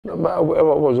No matter where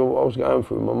what I was going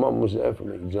through, my mum was there for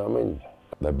me, do you know what I mean?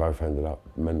 They both ended up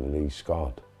mentally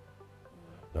scarred.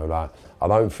 You know, like, I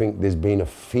don't think there's been a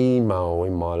female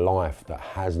in my life that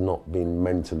has not been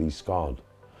mentally scarred.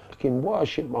 Fucking what I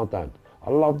shit my dad.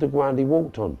 I loved the ground he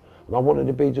walked on, and I wanted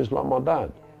to be just like my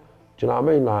dad. Do you know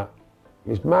what I mean? Like,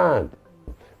 it's mad.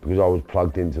 Because I was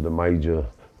plugged into the major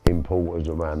importers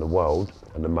around the world,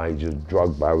 and the major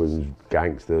drug barons,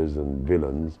 gangsters and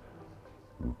villains,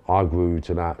 I grew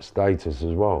to that status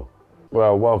as well.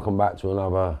 Well, welcome back to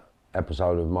another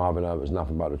episode of Marvin Herbert's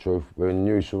Nothing But The Truth. We're in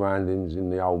new surroundings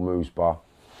in the old Moose Bar,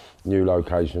 new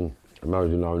location. And those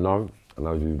who know, and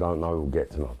those who don't know will get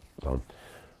to know. So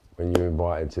when you're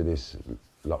invited to this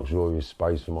luxurious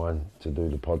space of mine to do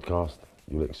the podcast,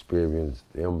 you'll experience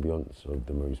the ambience of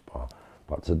the Moose Bar.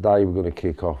 But today we're going to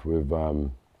kick off with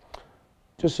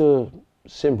just a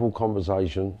simple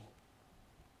conversation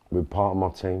with part of my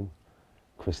team,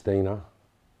 Stina.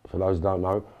 For those who don't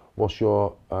know, what's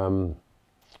your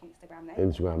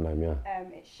Instagram name? Yeah.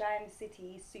 It's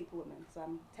Shinecity Superwoman, so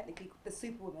I'm technically the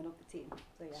superwoman of the team.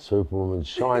 So yeah. Superwoman,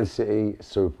 Shinecity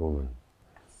Superwoman.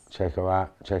 Check her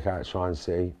out. Check out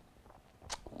Shinecity.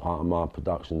 Part of my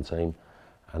production team,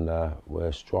 and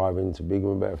we're striving to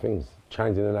bigger and better things,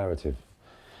 changing the narrative.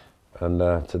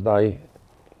 And today,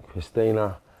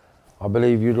 Stina, I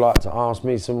believe you'd like to ask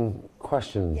me some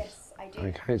questions. Yes.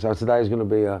 Okay, so today's going to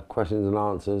be questions and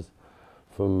answers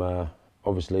from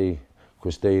obviously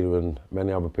Stina and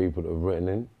many other people that have written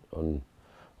in on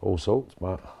all sorts,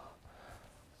 but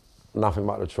nothing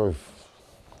but the truth.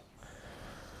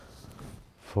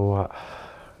 For what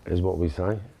is what we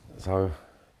say. So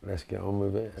let's get on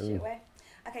with it. Shoot away.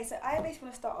 Okay, so I basically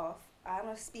want to start off. I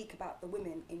want to speak about the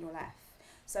women in your life.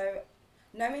 So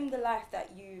knowing the life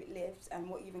that you lived and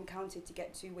what you've encountered to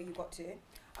get to where you got to,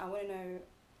 I want to know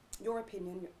your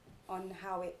opinion on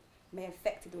how it may have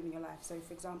affected women in your life. So,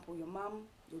 for example, your mum,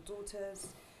 your daughters,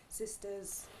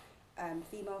 sisters,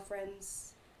 female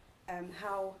friends,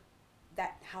 how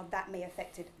that may have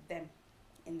affected them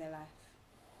in their life.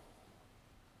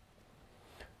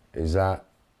 Is that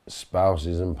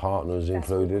spouses and partners That's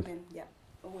included? All women, yeah,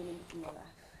 all women in your life.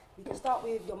 You can start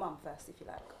with your mum first, if you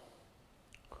like.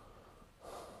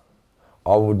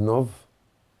 I wouldn't have,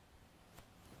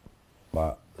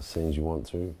 but as soon as you want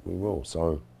to, we will.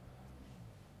 So,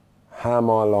 how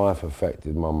my life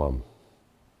affected my mum?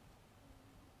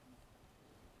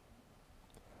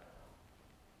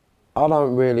 I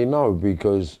don't really know,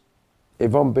 because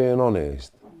if I'm being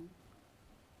honest,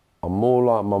 I'm more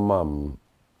like my mum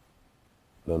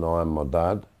than I am my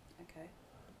dad. Okay.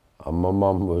 And my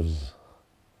mum was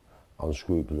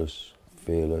unscrupulous,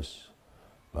 fearless,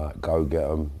 like go get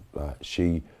 'em. Like,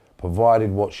 she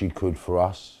provided what she could for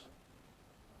us.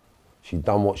 She'd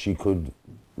done what she could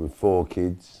with 4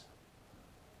 kids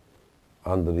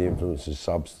under the influence of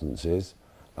substances.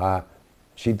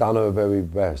 She'd done her very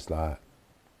best. Like,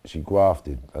 she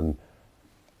grafted, and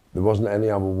there wasn't any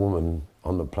other woman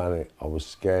on the planet I was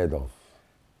scared of.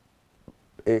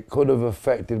 It could have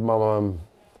affected my mum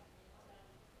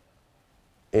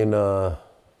in a,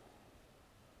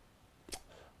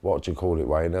 what do you call it,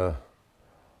 way, in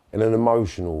an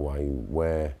emotional way,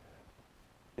 where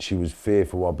she was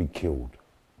fearful I'd be killed.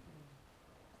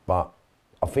 But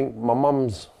I think my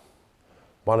mum's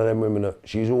one of them women that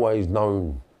she's always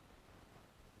known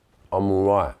I'm all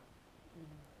right.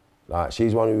 Like,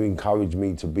 she's one who encouraged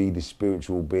me to be the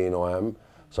spiritual being I am.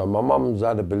 So my mum's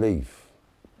had a belief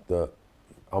that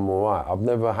I'm all right. I've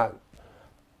never had,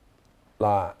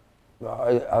 like,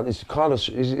 it's kind of,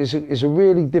 it's a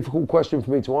really difficult question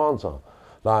for me to answer.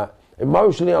 Like,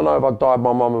 emotionally, I know if I died,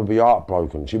 my mum would be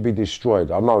heartbroken. She'd be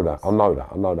destroyed. I know that.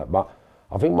 But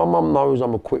I think my mum knows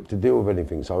I'm equipped to deal with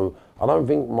anything. So I don't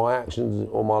think my actions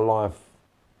or my life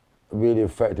really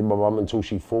affected my mum until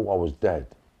she thought I was dead.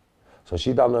 So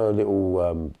she done a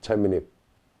little 10-minute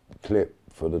clip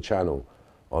for the channel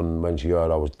on when she heard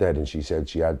I was dead, and she said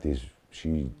she had this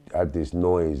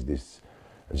noise,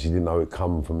 and she didn't know it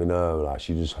come from in her. Like,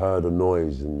 she just heard a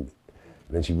noise, and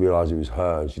then she realised it was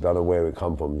her, and she don't know where it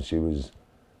come from.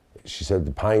 She said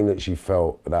the pain that she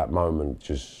felt at that moment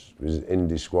just was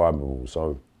indescribable.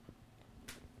 So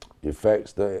the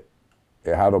effects that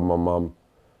it had on my mum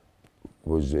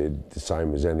was the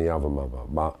same as any other mother.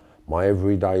 But my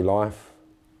everyday life,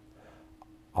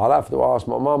 I'll have to ask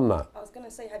my mum that. I was going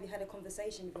to say, have you had a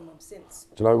conversation with your mum since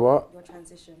Do you know what? your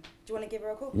transition? Do you want to give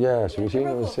her a call? Yeah, so give her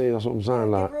a call. see, that's what I'm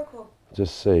saying. Like, give her a call.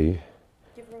 just see,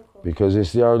 Give her a call. because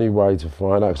it's the only way to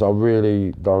find out, because I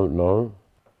really don't know.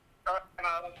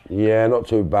 Yeah, not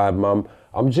too bad, Mum.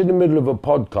 I'm just in the middle of a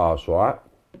podcast, right?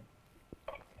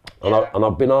 And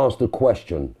I've been asked a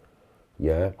question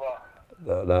yeah,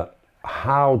 What? that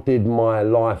how did my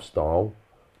lifestyle,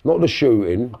 not the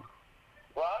shooting,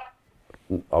 What?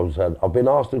 I've been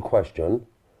asked a question,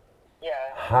 Yeah.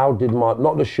 how did my,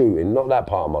 not the shooting, not that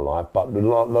part of my life, but the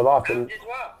life... How did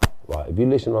what? Right, if you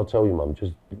listen, I'll tell you, Mum,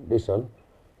 just listen,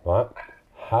 right?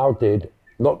 How did,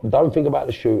 don't think about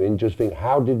the shooting, just think,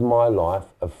 how did my life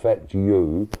affect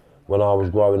you when I was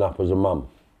growing up as a mum?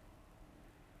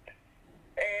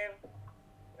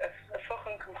 A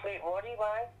fucking complete worry,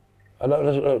 why? I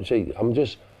don't see, I'm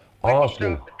just When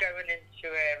asking. you started going into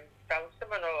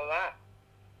Belgium and all that,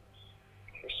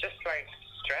 it's just like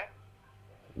stress.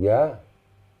 Yeah?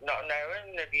 Not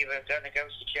knowing if you were going to go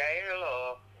to jail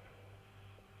or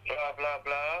blah, blah,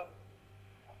 blah.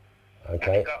 Okay.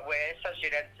 And it got worse as you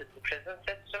entered the prison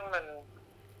system, and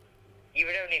you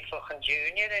were only fucking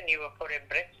junior and you were put in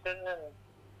Brixton, and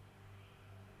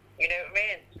you know what I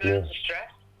mean? Loads of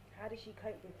stress. How did she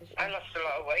cope with the stress? I lost a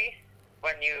lot of weight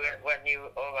when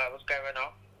all that was going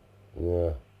on.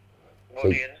 Yeah.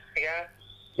 Worrying, yeah.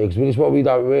 Yeah, because this is what we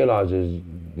don't realise is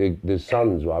the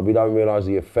sons, right? We don't realise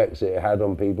the effects it had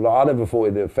on people. Like, I never thought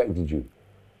it affected you.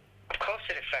 Of course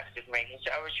it affected me.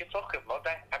 I was your fucking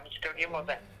mother. I'm still your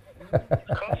mother.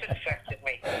 Of course it affected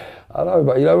me. I know,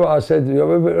 but you know what I said? You know,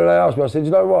 when they asked me, I said,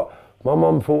 you know what? My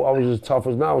mum thought I was as tough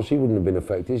as nails. She wouldn't have been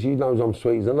affected. She knows I'm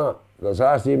sweet as a nut. So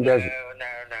that's the No. You're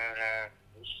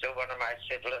still one of my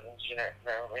siblings, you know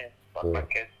what I mean? Like my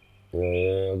kids.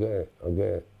 Yeah, I get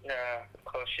it. No, of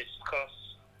course.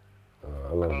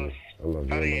 I love you. I love you.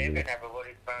 Sorry, you never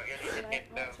worried about you. You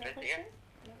didn't go visit you.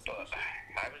 But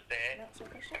I was there.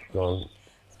 Go on.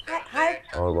 Hi.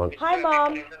 All right, Hi,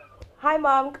 Mum. Hi,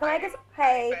 Mum. Can I just...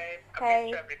 Hey. I've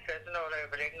been to every prison all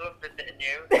over England visiting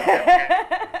you.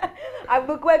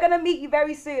 We're going to meet you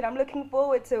very soon. I'm looking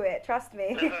forward to it. Trust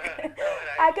me.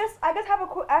 I just have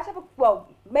well,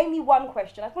 mainly one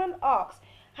question. I just want to ask,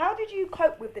 how did you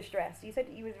cope with the stress? You said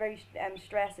that you was very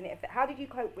stressed, and how did you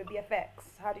cope with the effects?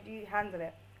 How did you handle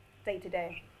it day to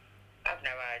day? I've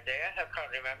no idea. I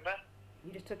can't remember.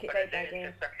 You just took it But day by day. I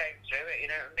came through it, you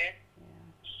know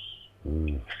what I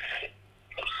mean?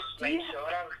 Make sure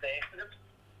I was there for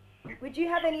them. Would you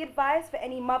have any advice for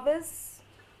any mothers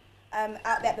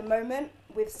out there at the moment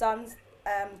with sons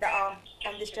that are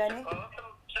on this journey?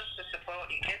 Just to support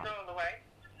your kids all the way.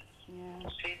 Yeah.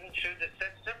 See them through the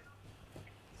system.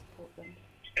 Support them.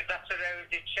 If that's the road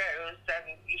you chose, then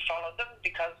you follow them,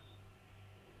 because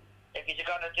if you'd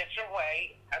gone a different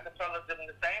way and they followed them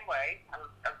the same way and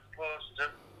supported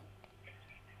them.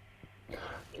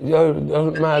 You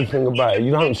know, the mad thing about it,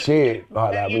 you don't see it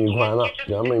like that when you're growing up.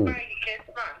 Do you know what I mean? You just stick by your kids,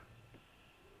 man.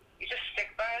 You just stick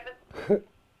by them.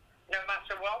 No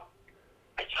matter what.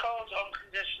 It's called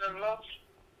unconditional love.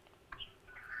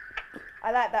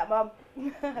 I like that, Mum.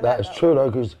 That's true though,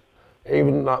 because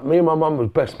even like me and my mum was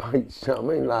best mates. You know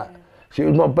what I mean? Like, she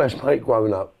was my best mate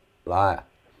growing up. Like,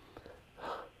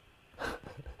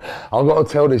 I've got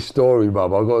to tell this story,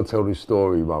 Mum.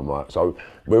 Right? So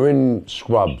we're in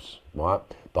Scrubs, right?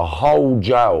 The whole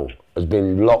jail has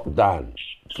been locked down.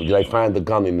 They found the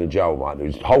gun in the jail, right?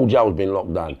 The whole jail's been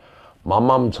locked down. My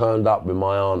mum turned up with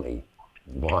my auntie,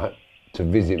 right, to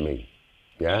visit me,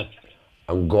 yeah,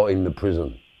 and got in the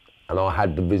prison. And I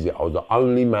had the visit. I was the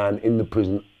only man in the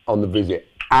prison on the visit,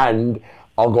 and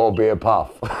I got a bit of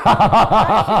puff.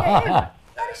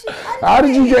 How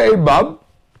did you get in, Mum?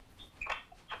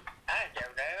 I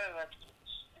don't know.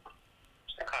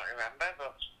 I can't remember,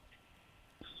 but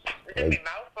it was in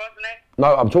my mouth, wasn't it?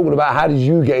 No, I'm talking about how did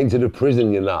you get into the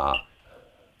prison, you know?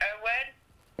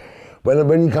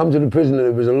 When you come to the prison and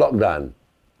it was a lockdown?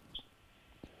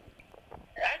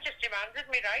 I just demanded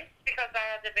me rights because I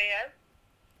had a VO.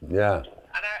 Yeah. And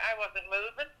I wasn't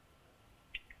moving.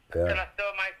 Yeah. Till I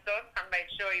saw my son and made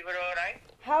sure you were all right.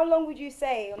 How long would you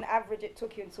say, on average, it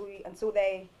took you until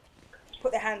they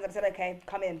put their hands up and said, okay,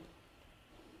 come in?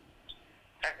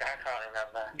 I can't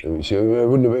remember.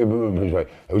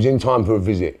 It was in time for a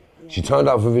visit. Yeah. She turned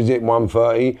up for a visit at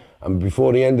 1:30, and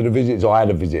before the end of the visit, I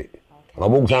had a visit. Okay.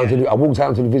 And I walked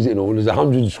out to the visiting hall, and there's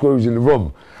 100 screws in the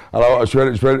room. And I went,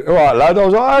 all right, lad. I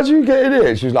was like, how did you get in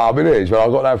here? She was like, I'm in here. She went,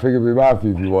 I've got that thing in my mouth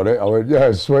if you want it. I went,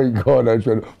 yeah, sweet God. And she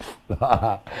went, and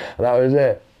that was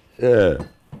it. Yeah.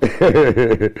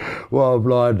 What a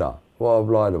blinder.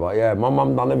 But yeah, my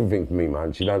mum done everything for me,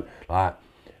 man. She don't, like,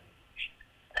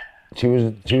 she was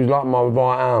like my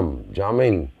right arm, do you know what I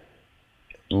mean?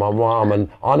 My right arm, and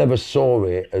I never saw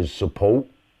it as support,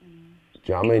 do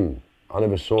you know what I mean? I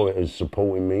never saw it as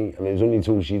supporting me, and it was only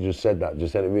until she just said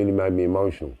it really made me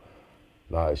emotional.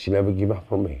 Like, she never gave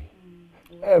up on me,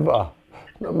 ever.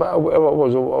 No matter what I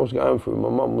was going through, my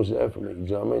mum was there for me, do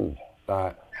you know what I mean?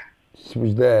 Like, she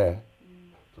was there,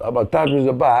 Like, my dad was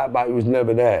about, but he was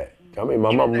never there. Do you know what I mean?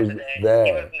 My mum was there.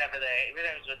 He was never there. He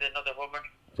was with another woman.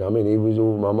 Do you know what I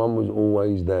mean? My mum was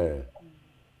always there.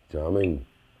 Do you know what I mean?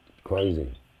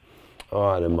 Crazy.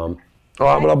 All right then, Mum. All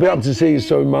right, well, I'll be up to see you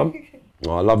soon, Mum.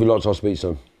 All right, love you lots. I'll speak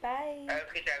soon. Bye.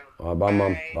 All right, bye,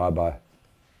 Mum. Bye-bye.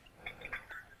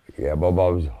 Yeah, Bob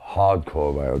was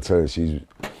hardcore, mate. I'll tell you,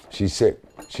 she's sick.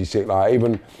 She's sick. Like,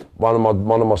 even one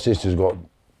of my sisters got,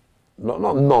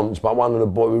 not nonce, but one of the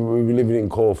boys, we were living in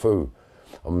Corfu.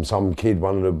 Some kid,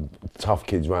 one of the tough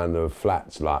kids ran the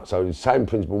flats, like, so the same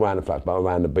principle ran the flats, but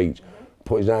around the beach,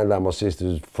 put his hand down my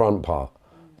sister's front part.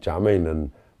 Do you know what I mean?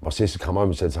 And my sister come home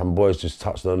and said, some boys just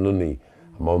touched her nunny.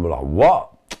 And Mum was like,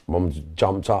 what? Mum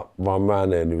jumped up, ran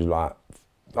round there, and it was like,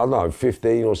 I don't know,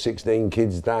 15 or 16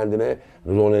 kids standing there.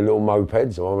 They was on their little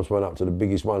mopeds. So I almost went up to the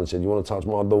biggest one and said, you want to touch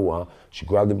my daughter? She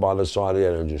grabbed him by the side of the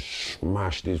head and just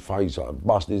smashed his face up,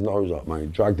 busted his nose up,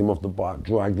 mate. Dragged him off the bike,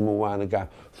 dragged him all around the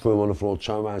gap, threw him on the floor,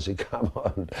 turned around and said, come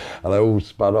on. And they all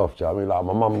spud off, do you know what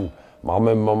I mean? Like, I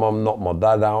remember my mum knocked my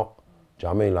dad out. Do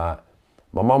you know what I mean? Like,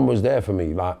 my mum was there for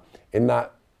me. Like, in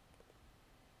that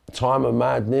time of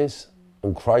madness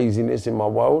and craziness in my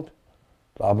world,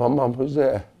 like, my mum was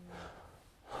there.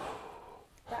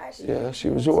 Yeah, she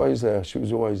was always there. She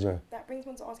was always there. That brings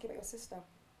me on to ask you about your sister.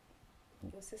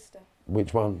 Your sister.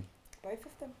 Which one? Both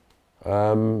of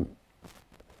them.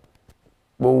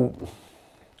 Well,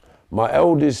 my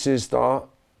eldest sister,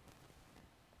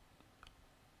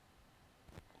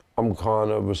 I'm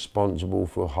kind of responsible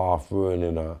for half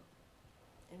ruining her.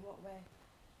 In what way?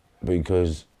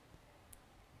 Because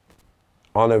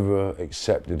I never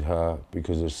accepted her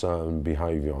because of certain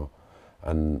behaviour,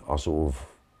 and I sort of,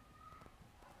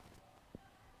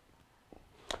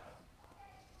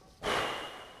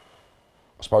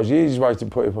 I suppose the easiest way to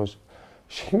put it was,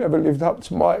 she never lived up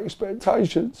to my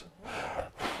expectations.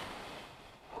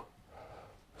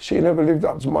 She never lived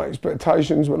up to my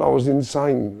expectations when I was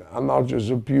insane, and I just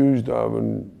abused her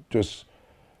and just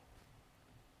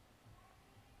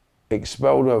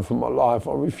expelled her from my life.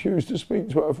 I refused to speak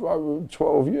to her for over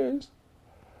 12 years.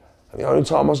 And the only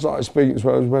time I started speaking to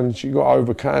her was when she got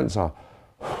over cancer.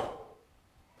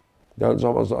 The only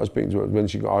time I started speaking to her was when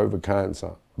she got over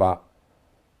cancer. But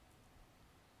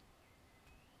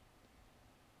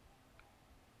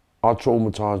I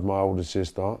traumatised my older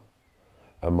sister,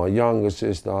 and my younger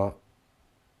sister,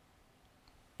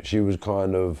 she was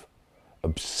kind of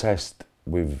obsessed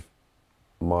with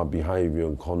my behaviour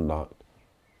and conduct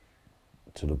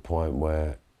to the point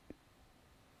where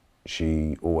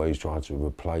she always tried to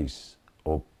replace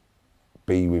or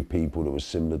be with people that were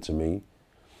similar to me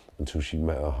until she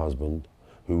met her husband,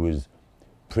 who was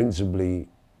principally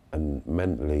and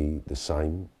mentally the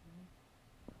same,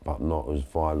 but not as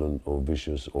violent or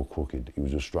vicious or crooked. He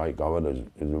was a straight goer. Like,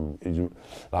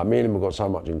 me and him have got so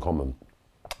much in common.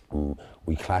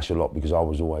 We clash a lot because I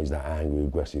was always that angry,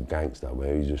 aggressive gangster,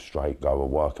 where he's a straight goer,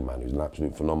 worker man. He's an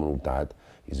absolute phenomenal dad.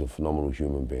 He's a phenomenal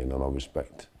human being, and I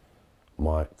respect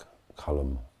Mike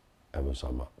Cullum ever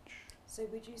so much. So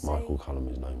would you say... Michael Cullum,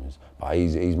 his name is. But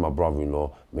he's my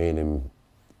brother-in-law. Me and him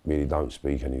really don't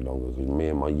speak any longer because me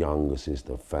and my younger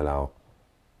sister fell out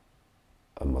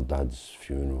at my dad's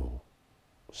funeral,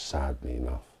 sadly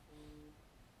enough.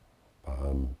 But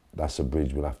that's a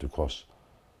bridge we'll have to cross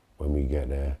when we get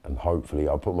there. And hopefully,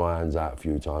 I'll put my hands out a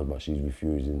few times, but she's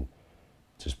refusing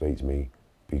to speak to me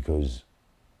because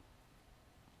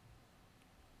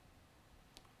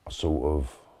I sort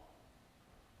of,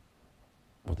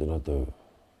 what did I do?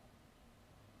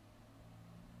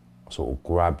 I sort of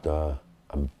grabbed her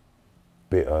and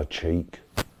bit her cheek.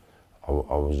 I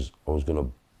was gonna,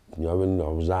 you know, when I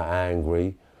was that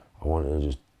angry, I wanted to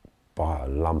just bite a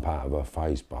lump out of her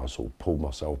face, but I sort of pulled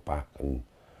myself back, and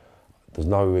there's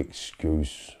no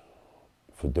excuse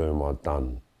for doing what I've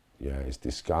done. Yeah, it's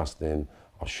disgusting.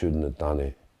 I shouldn't have done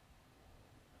it.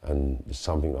 And it's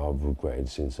something I've regretted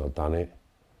since I've done it,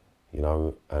 you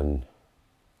know, and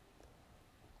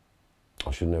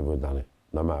I should never have done it.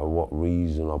 No matter what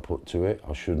reason I put to it,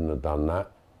 I shouldn't have done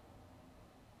that.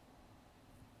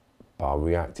 But I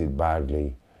reacted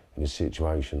badly in a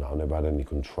situation that I never had any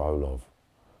control of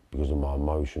because of my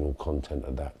emotional content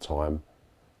at that time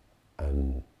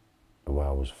and the way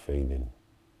I was feeling.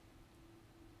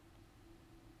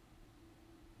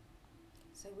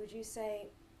 So would you say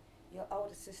your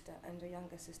older sister and your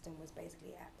younger sister was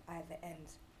basically at either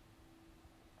end?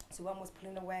 So one was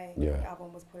pulling away, yeah, the other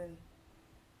one was pulling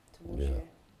towards yeah, you?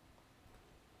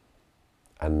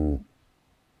 And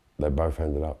they both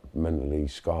ended up mentally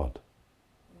scarred.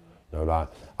 You know, like,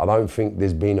 I don't think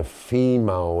there's been a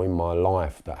female in my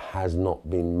life that has not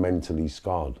been mentally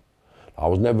scarred. I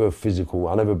was never physical,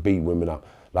 I never beat women up.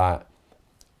 Like,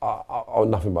 I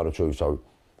nothing but the truth. So,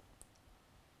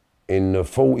 in the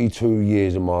 42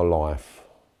 years of my life,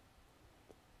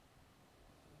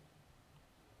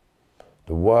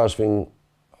 the worst thing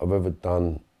I've ever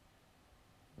done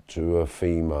to a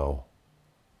female,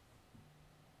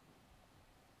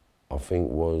 I think,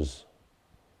 was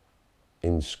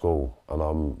in school, and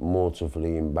I'm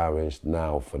mortifully embarrassed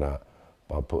now for that,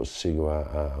 but I put a cigarette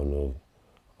out on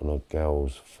a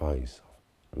girl's face,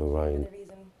 Lorraine. The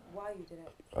reason why you did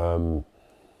it? Or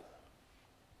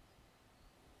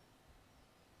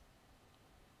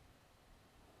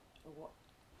what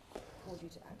caused you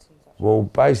to act in such? Well,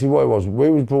 basically what it was, we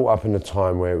was brought up in a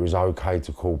time where it was okay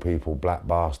to call people black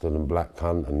bastard and black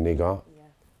cunt and nigger,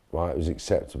 right? It was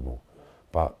acceptable,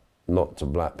 but not to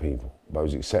black people, but it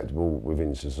was acceptable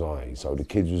within society. So the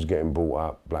kids was getting brought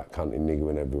up, black cunt and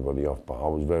niggering everybody off, but I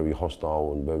was very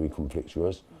hostile and very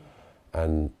conflictuous.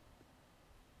 And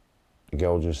the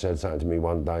girl just said something to me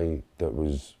one day that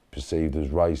was perceived as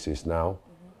racist now,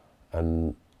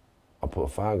 and I put a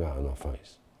fag out in her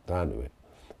face, down to it.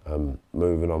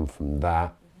 Moving on from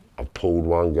that, I pulled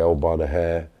one girl by the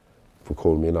hair for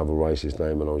calling me another racist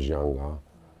name when I was younger.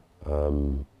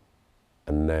 And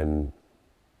then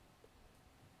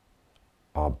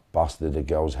I busted a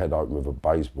girl's head open with a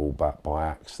baseball bat by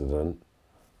accident.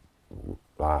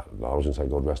 Like, I was gonna say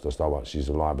God rest her soul, but she's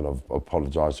alive, and I've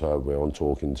apologised to her. We're on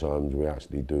talking terms. We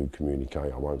actually do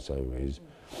communicate. I won't say who it is,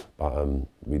 but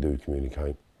we do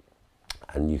communicate.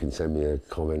 And you can send me a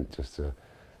comment just to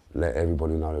let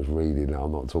everybody know that's reading that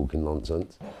I'm not talking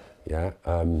nonsense. Yeah.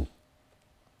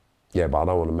 Yeah, but I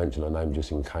don't want to mention her name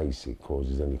just in case it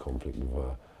causes any conflict with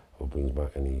her or brings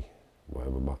back any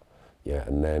whatever. But yeah,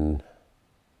 and then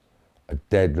a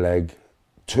dead leg,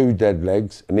 2 dead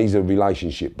legs, and these are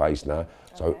relationship based now.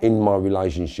 So in my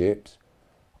relationships,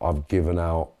 I've given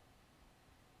out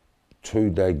 2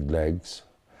 dead legs,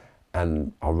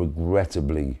 and I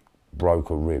regrettably broke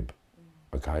a rib.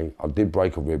 Okay, I did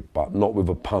break a rib, but not with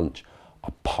a punch.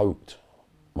 I poked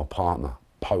my partner,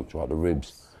 poked right the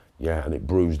ribs. Yeah, and it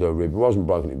bruised her rib. It wasn't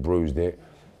broken, it bruised it.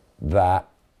 That,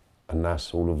 and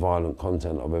that's all the violent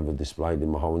content I've ever displayed in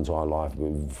my whole entire life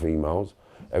with females.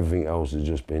 Everything else has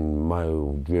just been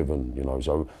male driven, you know.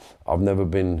 So I've never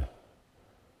been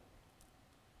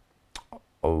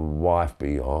a wife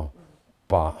beater,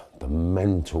 but the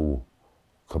mental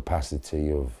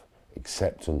capacity of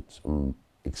acceptance and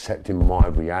accepting my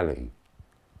reality.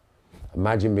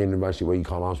 Imagine being in a relationship where you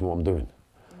can't ask me what I'm doing.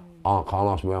 I can't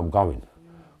ask me where I'm going.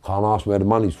 Can't ask where the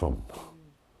money's from.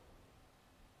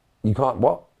 You can't,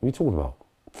 what? What are you talking about?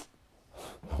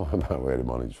 Don't worry about where the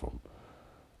money's from.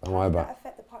 Don't worry about... How did that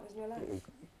affect the partners in your life?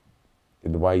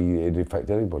 In the way it affected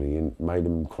anybody, it made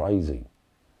them crazy.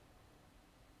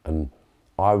 And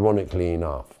ironically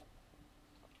enough,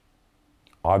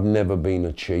 I've never been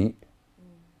a cheat.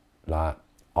 Like,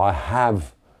 I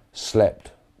have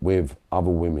slept with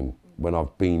other women when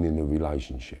I've been in a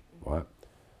relationship, right?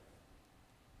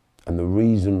 And the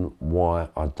reason why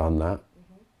I'd done that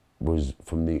was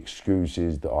from the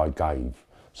excuses that I gave.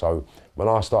 So when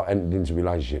I entered into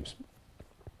relationships,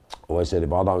 I always said,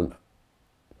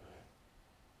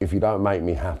 if you don't make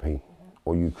me happy,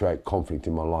 or you create conflict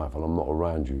in my life and I'm not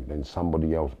around you, then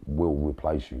somebody else will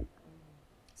replace you.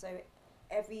 So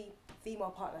every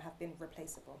female partner have been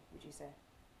replaceable, would you say?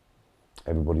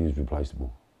 Everybody is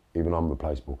replaceable. Even I'm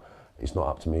replaceable. It's not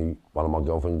up to me. One of my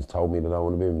girlfriends told me that I don't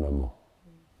want to be with them no more.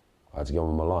 I had to go on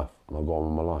with my life, and I got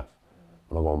on with my life.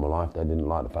 When I got on with my life, they didn't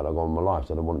like the fact I got on with my life,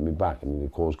 so they wanted me back, and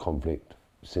it caused conflict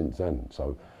since then.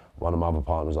 So one of my other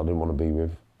partners I didn't want to be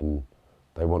with, and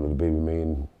they wanted to be with me,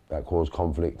 and that caused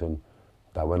conflict, and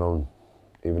that went on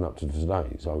even up to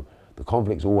today. So the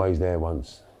conflict's always there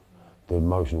once the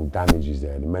emotional damage is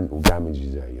there, the mental damage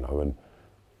is there, you know. And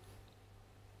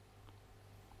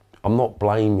I'm not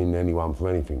blaming anyone for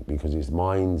anything, because it's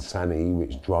my insanity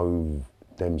which drove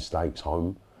them stakes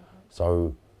home.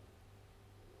 So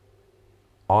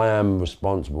I am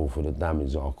responsible for the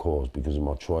damage that I caused because of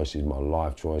my choices, my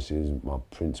life choices, my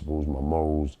principles, my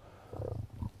morals,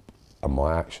 and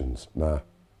my actions. Now,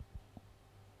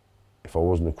 if I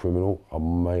wasn't a criminal, I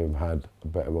may have had a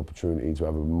better opportunity to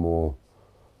have a more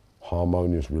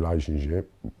harmonious relationship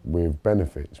with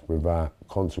benefits, without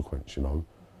consequence, you know.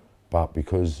 But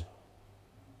because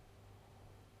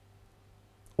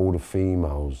all the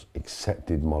females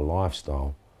accepted my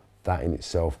lifestyle, that in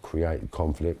itself created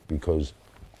conflict, because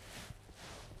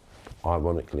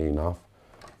ironically enough,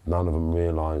 none of them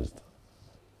realised,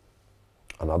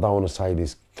 and I don't want to say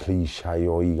this cliche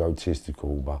or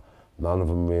egotistical, but none of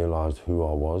them realised who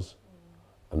I was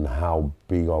and how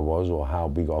big I was or how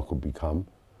big I could become.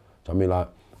 So I mean, like,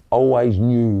 always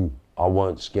knew I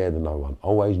weren't scared of no one.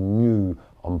 Always knew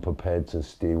I'm prepared to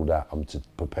steal that,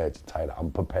 prepared to take that, I'm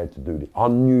prepared to do this. I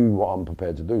knew what I'm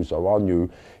prepared to do, so I knew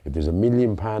if there's £1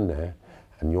 million there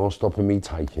and you're stopping me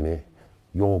taking it,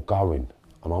 you're going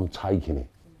and I'm taking it.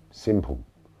 Simple,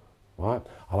 right?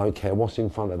 I don't care what's in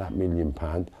front of that £1 million,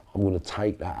 I'm gonna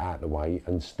take that out of the way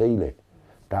and steal it.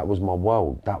 That was my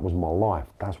world, that was my life,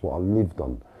 that's what I lived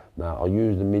on. Now, I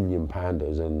use the £1 million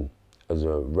as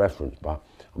a reference, but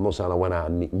I'm not saying I went out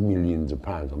and nicked millions of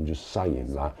pounds, I'm just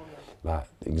saying, like the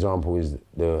example is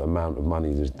the amount of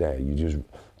money that's there.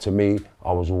 To me,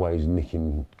 I was always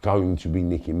going to be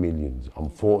nicking millions.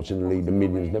 Unfortunately, the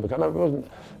millions never come. No, it wasn't.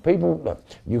 People, look,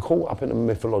 you're caught up in a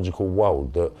mythological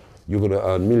world that you're going to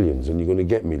earn millions and you're going to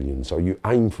get millions, so you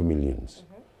aim for millions,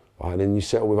 right? And then you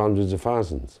settle with hundreds of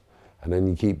thousands, and then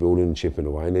you keep building and chipping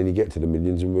away, and then you get to the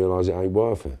millions and realise it ain't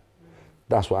worth it.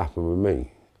 That's what happened with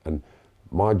me. And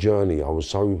my journey, I was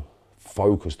so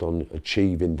focused on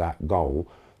achieving that goal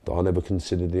that I never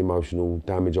considered the emotional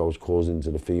damage I was causing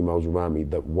to the females around me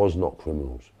that was not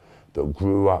criminals, that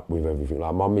grew up with everything.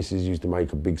 Like my missus used to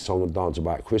make a big song and dance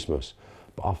about Christmas,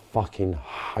 but I fucking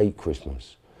hate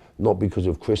Christmas. Not because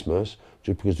of Christmas,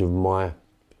 just because of my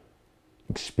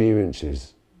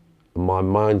experiences and my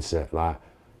mindset. Like,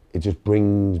 it just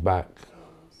brings back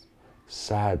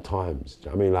sad times.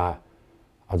 Do you know what I mean? Like,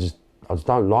 I just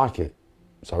don't like it.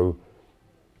 So,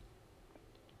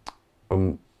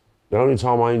 the only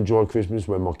time I enjoyed Christmas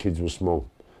when my kids were small.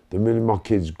 The minute my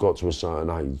kids got to a certain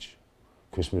age,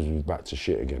 Christmas was back to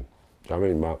shit again. Do you know what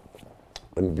I mean? But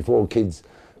and before kids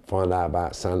find out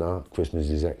about Santa, Christmas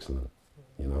is excellent,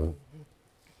 you know?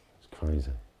 It's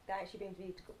crazy. That actually brings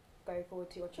me to go forward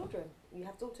to your children. You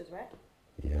have daughters, right?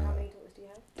 Yeah. How many daughters do you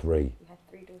have? 3. You have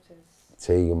 3 daughters.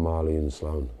 Tegan, Marley and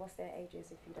Sloane. What's their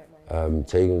ages, if you don't mind?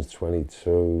 Tegan's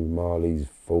 22, Marley's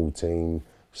 14,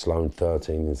 Sloane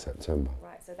 13 in September.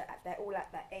 Right, so they're all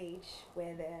at that age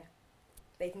where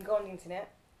they can go on the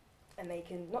internet and they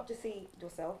can not just see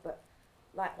yourself, but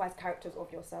likewise characters of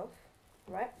yourself,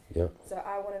 right? Yeah. So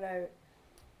I want to know,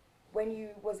 when you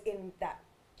was in that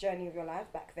journey of your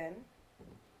life back then,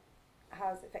 how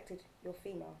has it affected your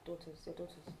female daughters, your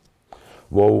daughters?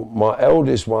 Well, my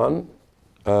eldest one,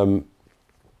 I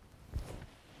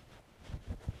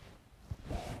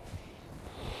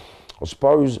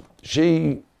suppose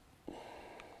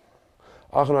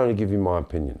I can only give you my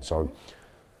opinion. So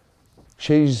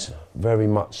she's very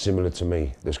much similar to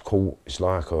me. It's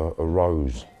like a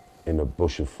rose in a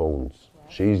bush of thorns.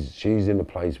 Right. She's in a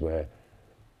place where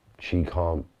she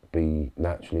can't be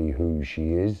naturally who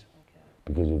she is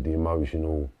because of the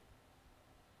emotional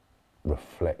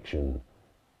reflection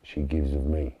she gives of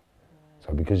me. Right.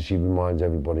 So because she reminds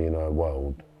everybody in her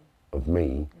world of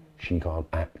me, she can't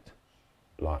act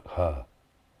like her.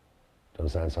 Do you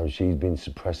understand? So she's been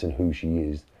suppressing who she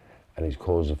is, and it's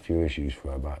caused a few issues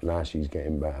for her. But now she's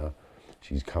getting better.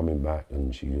 She's coming back,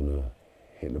 and she's gonna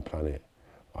hit the planet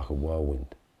like a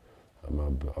whirlwind. I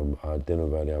had dinner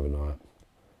with her the other night.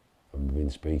 I've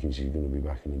been speaking. She's gonna be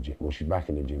back in the gym. Well, she's back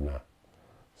in the gym now.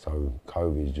 So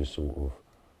COVID's just sort of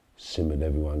simmered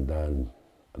everyone down,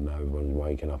 and now everyone's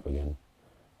waking up again,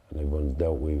 and everyone's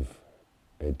dealt with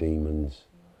their demons.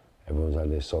 Everyone's had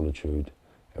their solitude.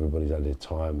 Everybody's had their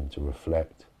time to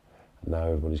reflect, and now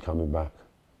everybody's coming back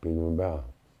bigger and better.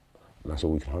 And that's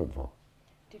all we can hope for.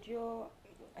 Did your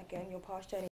past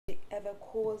journey, did it ever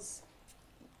cause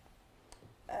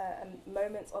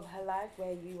moments of her life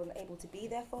where you weren't able to be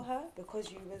there for her because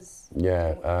you was...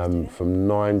 Yeah, from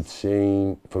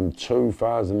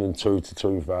 2002 to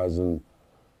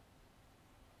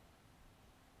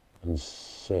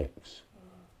 2006,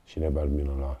 she never had me in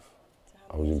her life.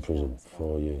 I was in prison for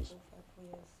 4 years.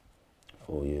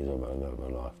 4 years I've had her in my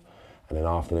life. And then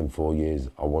after them 4 years,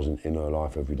 I wasn't in her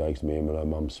life every day because me and her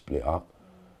mum split up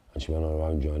and she went on her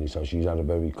own journey. So she's had a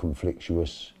very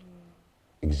conflictuous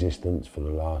existence for the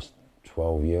last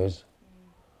 12 years.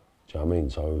 Do you know what I mean?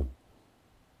 So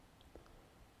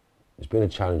it's been a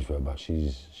challenge for her, but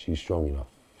she's strong enough,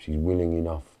 she's willing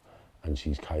enough, and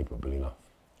she's capable enough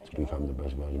to become the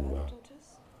best version of her.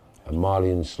 And Marley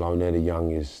and Sloane, they're the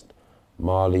youngest.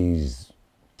 Marley's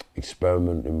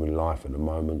experimenting with life at the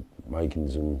moment,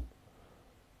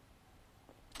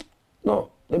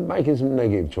 they're making some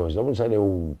negative choices. I wouldn't say they're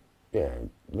all, they're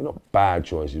not bad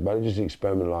choices, but they're just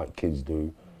experimenting like kids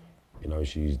do. You know,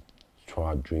 she's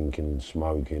tried drinking and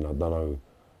smoking. I don't know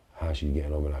how she's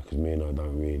getting on with that because me and her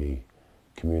don't really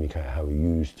communicate how we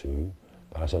used to,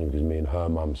 but that's only because me and her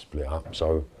mum split up.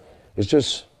 So it's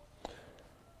just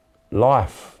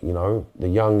life, you know. The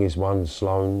youngest one,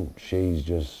 Sloane, she's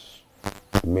just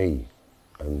me,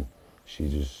 and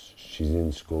she's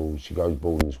in school. She goes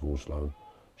boarding school, Sloan.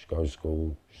 She goes to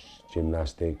school,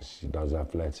 gymnastics, she does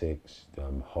athletics,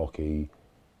 hockey,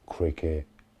 cricket,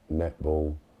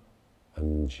 netball,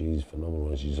 and she's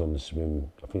phenomenal. She's on the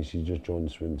swim. I think she just joined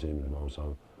the swim team as well.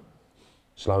 So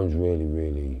Sloane's really,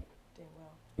 really, doing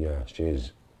well. yeah, she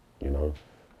is, you know.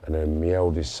 And then my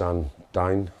eldest son,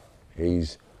 Dane,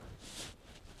 he's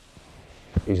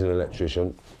an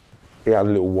electrician. He had a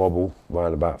little wobble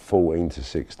around about 14 to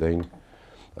 16.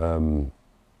 And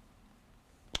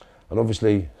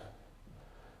obviously,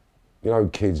 you know,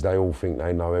 kids, they all think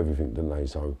they know everything, don't they?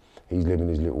 So he's living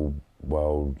his little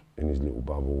world, in his little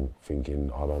bubble,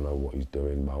 thinking, I don't know what he's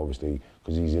doing. But obviously,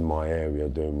 because he's in my area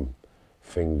doing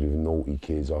things with naughty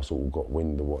kids, I sort of got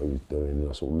wind of what he was doing, and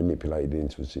I sort of manipulated it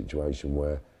into a situation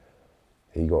where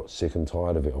he got sick and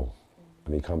tired of it all.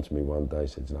 And he come to me one day and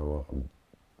said, you know what, I'm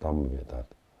done with it, Dad.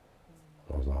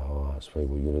 And I was like, oh, that's sweet,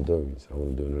 what are you going to do? He said, I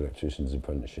want to do an electrician's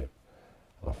apprenticeship.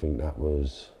 And I think that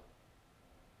was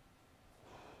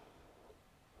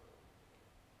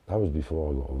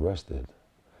before I got arrested.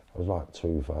 It was like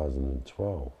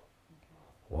 2012. Okay.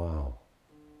 Wow.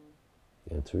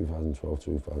 Yeah, 2012,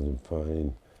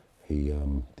 2013, he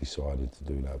decided to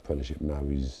do that apprenticeship. Now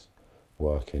he's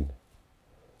working,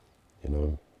 you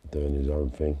know, doing his own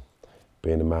thing,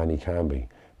 being the man he can be.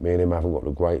 Me and him haven't got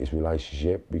the greatest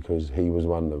relationship because he was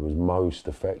one that was most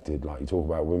affected, like you talk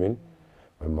about women,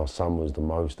 and my son was the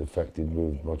most affected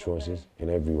with my choices in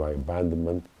every way,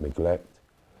 abandonment, neglect.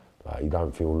 Like, you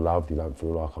don't feel loved, you don't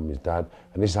feel like I'm his dad.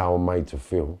 And this is how I'm made to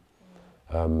feel.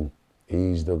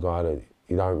 He's the guy that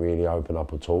he don't really open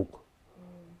up or talk.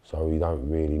 So you don't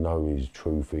really know his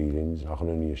true feelings. I can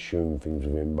only assume things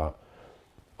with him, but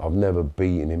I've never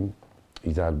beaten him.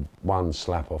 He's had one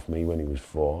slap off me when he was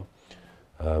 4.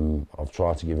 I've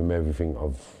tried to give him everything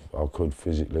I could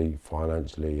physically,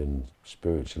 financially and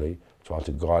spiritually. Tried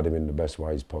to guide him in the best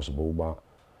ways possible, but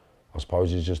I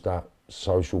suppose it's just that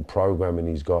social programming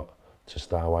he's got to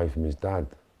stay away from his dad.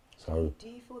 So do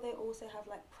you feel they also have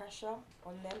like pressure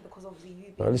on them because obviously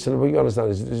you? No, listen, what you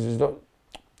understand is this is not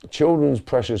children's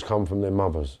pressures come from their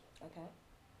mothers. Okay.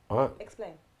 Right?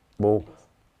 Explain. Well,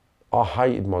 I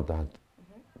hated my dad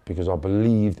because I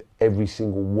believed every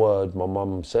single word my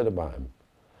mum said about him.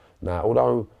 Now,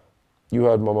 although you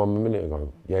heard my mum a minute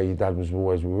ago, yeah, your dad was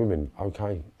always with women.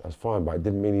 Okay, that's fine, but it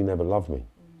didn't mean he never loved me.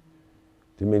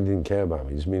 Didn't mean he didn't care about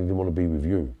me. It just mean he didn't want to be with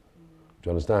you. Do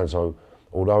you understand? So,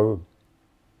 although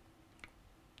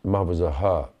mothers are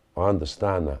hurt, I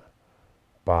understand that,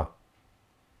 but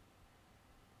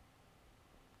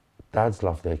dads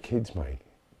love their kids, mate.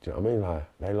 Do you know what I mean? Like,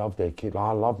 they love their kids. Like,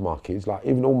 I love my kids. Like,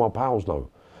 even all my pals know.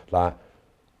 Like,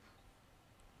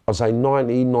 I'd say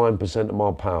 99% of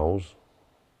my pals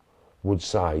would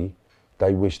say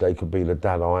they wish they could be the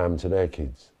dad I am to their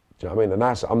kids. Do you know what I mean? And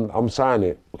that's, I'm saying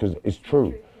it because it's true.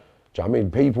 Do you know what I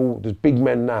mean? People, there's big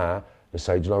men now that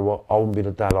say, do you know what, I wouldn't be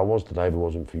the dad I was today if it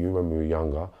wasn't for you when we were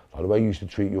younger. Like the way you used to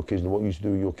treat your kids and what you used to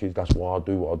do with your kids, that's why I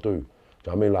do what I do. Do you know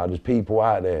what I mean? Like, there's people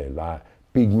out there, like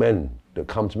big men that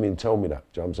come to me and tell me that.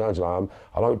 Do you know what I'm saying?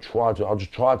 So I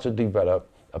just try to develop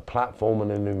a platform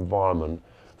and an environment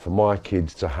for my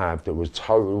kids to have that was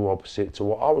totally opposite to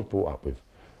what I was brought up with.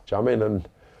 Do you know what I mean? And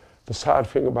the sad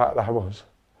thing about that was,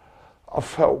 I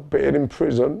felt being in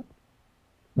prison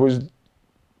was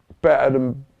better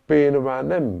than being around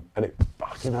them. And it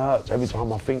fucking hurts every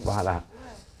time I think like that.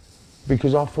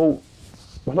 Because I thought,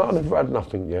 well, I never had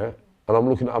nothing yet. And I'm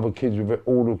looking at other kids with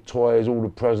all the toys, all the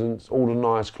presents, all the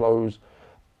nice clothes.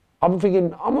 I'm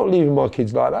thinking, I'm not leaving my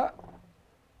kids like that.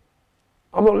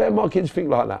 I'm not letting my kids think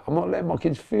like that. I'm not letting my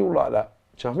kids feel like that.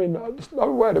 Do you know what I mean? There's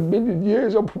no way in a million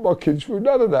years I'll put my kids through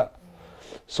none of that.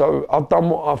 So I've done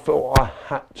what I felt I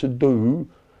had to do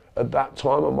at that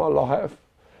time of my life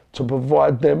to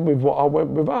provide them with what I went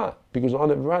without, because I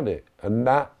never had it. And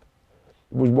that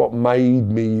was what made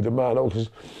me the man. Because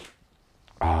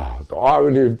the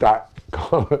irony of that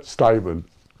kind of statement,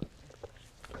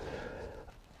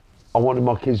 I wanted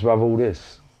my kids to have all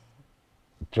this.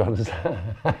 Do you understand?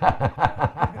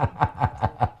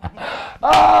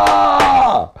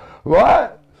 Right?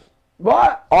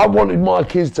 Right? I wanted my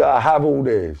kids to have all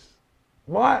this.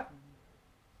 Right?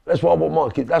 That's what I want my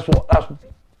kids,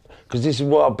 because this is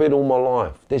what I've been all my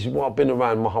life. This is what I've been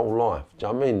around my whole life. Do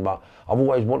you know what I mean? But I've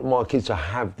always wanted my kids to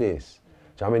have this.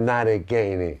 Do you know what I mean? Now they're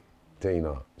getting it, Tina. Do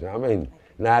you know what I mean?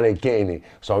 Now they're getting it.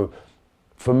 So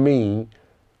for me,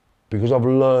 because I've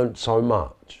learned so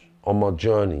much on my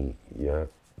journey, yeah,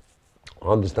 I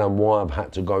understand why I've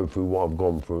had to go through what I've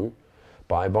gone through.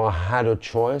 But if I had a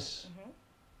choice,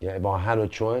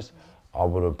 I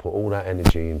would have put all that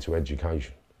energy into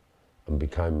education and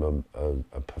became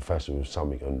a professor of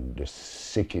something and the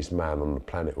sickest man on the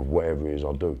planet of whatever it is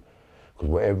I do. Because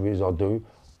whatever it is I do,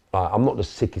 I'm not the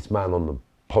sickest man on the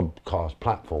podcast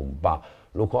platform, but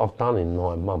look what I've done in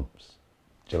 9 months.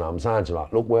 Do you know what I'm saying? So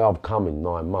like, look where I've come in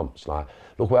 9 months. Like,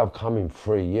 look where I've come in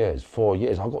 3 years, 4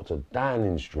 years. I got to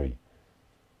Downing Street.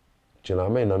 Do you know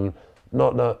what I mean? And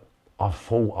not that I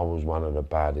thought I was one of the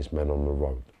baddest men on the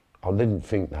road. I didn't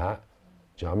think that.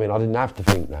 Do you know what I mean? I didn't have to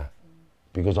think that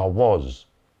because I was.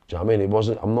 Do you know what I mean? It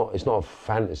wasn't, it's not a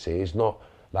fantasy. It's not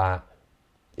like,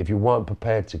 if you weren't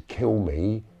prepared to kill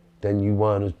me, then you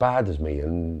weren't as bad as me.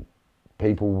 And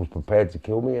people was prepared to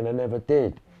kill me and they never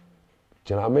did.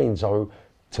 Do you know what I mean? So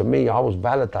to me, I was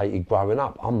validated growing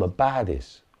up. I'm the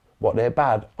baddest. What, they're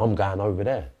bad? I'm going over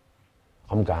there.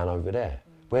 I'm going over there.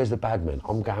 Where's the bad men?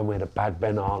 I'm going where the bad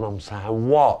men are and I'm saying,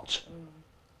 what?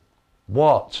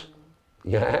 What?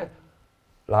 Yeah?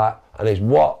 Like, and it's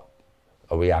what?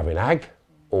 Are we having ag?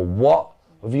 Or what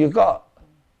have you got?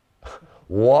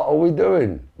 What are we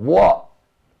doing? What?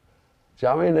 Do you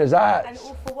know what I mean? There's that. And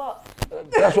all for what?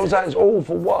 That's what I'm saying, it's all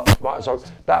for what? Right, so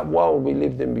that world we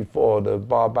lived in before, the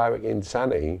barbaric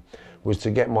insanity, was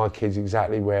to get my kids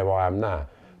exactly where I am now.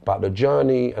 But the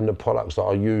journey and the products that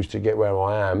I used to get where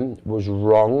I am was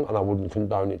wrong and I wouldn't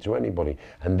condone it to anybody.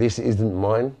 And this isn't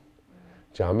mine.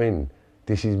 Do you know what I mean?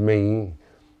 This is me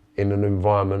in an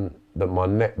environment that my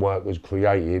network has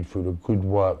created through the good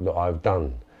work that I've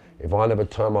done. If I never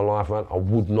turned my life around, I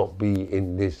would not be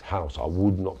in this house. I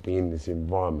would not be in this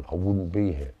environment. I wouldn't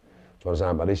be here. Do you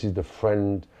understand? But this is the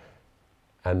friend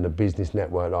and the business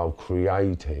network that I've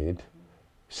created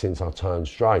since I turned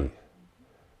straight,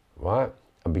 right?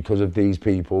 And because of these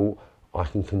people, I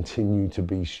can continue to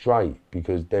be straight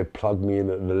because they've plugged me in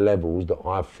at the levels that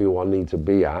I feel I need to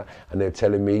be at, and they're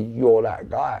telling me, you're that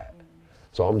guy.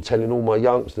 So I'm telling all my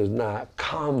youngsters now,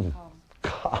 come.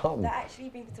 That actually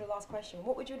brings me to the last question.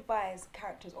 What would you advise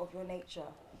characters of your nature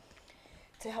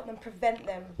to help them prevent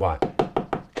them? Right,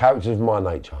 characters of my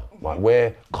nature, right,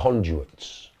 we're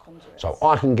conduits. So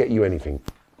I can get you anything.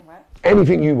 Right.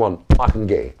 Anything you want, I can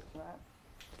get it. Right.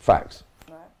 Facts.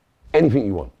 Right. Anything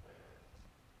you want.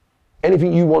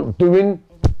 Anything you want doing,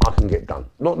 I can get done.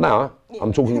 Not now,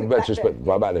 I'm talking retrospect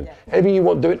right back then. Anything you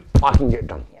want doing, I can get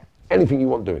done. Yeah. Anything you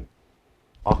want doing,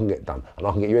 I can get done. And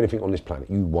I can get you anything on this planet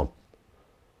you want.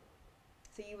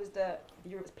 So you was the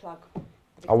Europe's plug.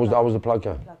 I was the plug,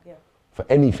 yeah. Plug, yeah. For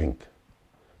anything.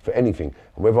 For anything.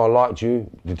 And whether I liked you,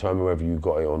 determine whether you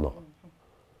got it or not.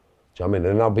 Do you know what I mean?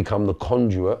 And then I'll become the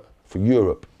conduit for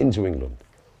Europe into England.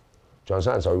 Do you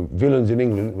understand? So villains in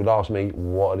England would ask me,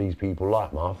 what are these people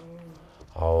like, Marv?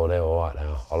 Oh, they're all right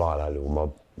now. I like that little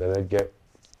mob. Then they'd get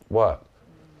work.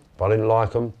 If I didn't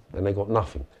like them, then they got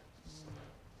nothing.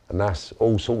 And that's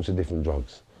all sorts of different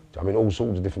drugs. I mean, all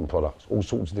sorts of different products, all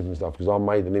sorts of different stuff, because I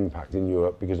made an impact in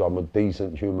Europe because I'm a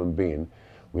decent human being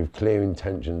with clear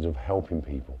intentions of helping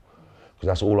people. Because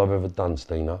that's all I've ever done,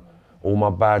 Stina. All my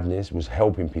badness was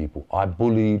helping people. I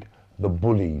bullied the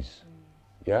bullies,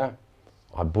 yeah?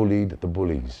 I bullied the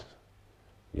bullies,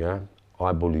 yeah?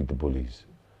 I bullied the bullies,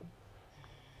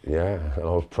 yeah? And I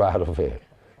was proud of it,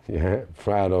 yeah?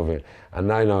 Proud of it. And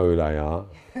they know who they are.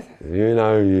 You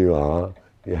know who you are,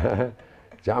 yeah?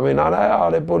 Do you know what I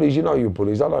mean? They're bullies, you know you're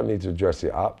bullies. I don't need to dress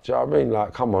it up. Do you know what I mean?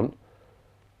 Like, come on. Do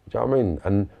you know what I mean?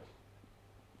 And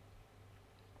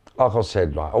like I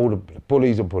said, like, all the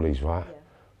bullies are bullies, right? Yeah.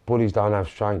 Bullies don't have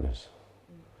straighteners.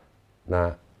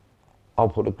 Now, I'll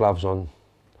put the gloves on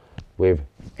with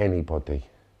anybody.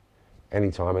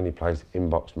 Anytime, any place,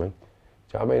 inbox me.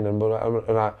 Do you know what I mean?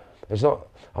 And like, it's not,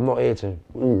 I'm not here to,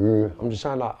 I'm just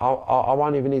saying, like, I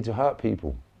won't even need to hurt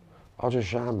people. I'll just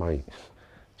show 'em, mate.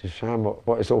 Just show 'em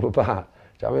what it's all about. Do you know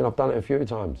what I mean? I've done it a few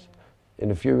times. In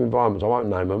a few environments, I won't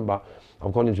name them, but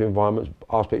I've gone into environments,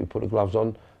 asked people to put the gloves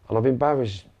on, and I've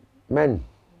embarrassed men.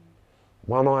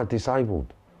 One-eyed,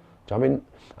 disabled. Do you know what I mean?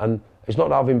 And it's not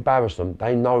that I've embarrassed them,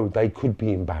 they know they could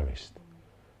be embarrassed.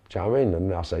 Do you know what I mean?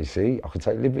 And I say, see, I can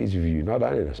take liberties with you. No,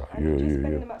 don't you? It's like, and just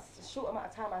spending the short amount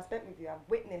of time I spent with you, I've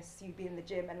witnessed you be in the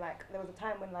gym, and like, there was a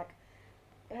time when like,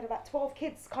 you had about 12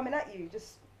 kids coming at you,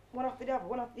 just one after the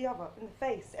other, in the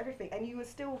face, everything, and you were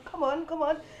still, come on,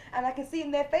 and I can see in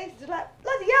their faces, just like,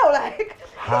 bloody hell, like,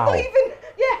 how? It's not even,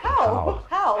 yeah, how?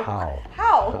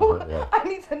 Yeah. I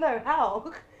need to know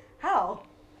how?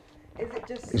 Is it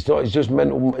just? It's just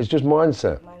mental, it's just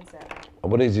mindset.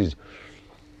 And what it is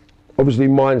obviously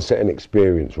mindset and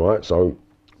experience, right? So,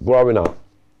 growing up,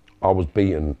 I was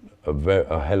beaten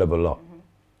a hell of a lot.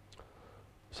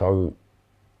 So,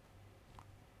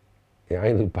 it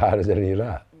ain't as bad as any of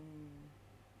that.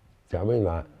 Do you know what I mean?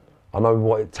 Like, I know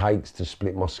what it takes to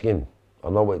split my skin. I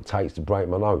know what it takes to break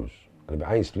my nose. And if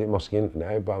it ain't splitting my skin and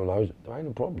everybody knows, there ain't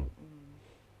a problem.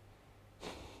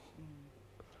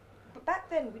 But back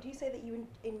then, would you say that you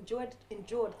endured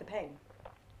the pain?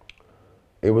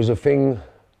 It was a thing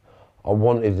I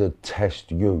wanted to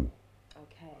test you.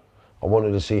 Okay. I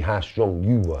wanted to see how strong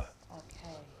you were.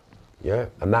 Okay. Yeah,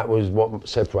 and that was what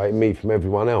separated me from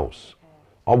everyone else. Okay.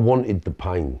 I wanted the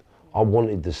pain. I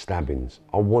wanted the stabbings.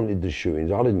 I wanted the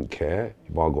shootings. I didn't care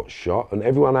if I got shot. And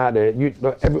everyone out there,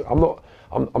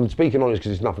 I'm speaking honest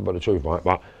because it's nothing but the truth, right?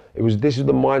 But this is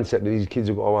the mindset that these kids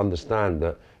have got to understand,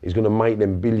 that is going to make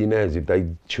them billionaires if they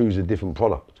choose a different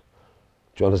product.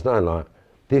 Do you understand? Like,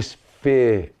 this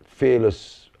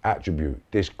fearless attribute,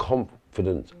 this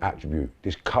confidence attribute,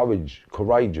 this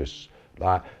courageous,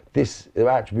 like, this are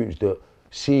attributes that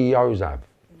CEOs have.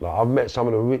 Like, I've met some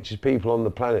of the richest people on the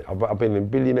planet. I've been in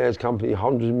billionaires' company,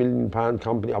 £100 million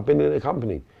company. I've been in a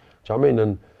company. Do you know what I mean?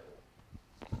 And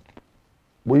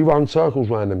we run circles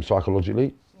around them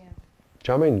psychologically. Yeah.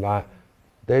 Do you know what I mean? Like,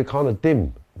 they're kind of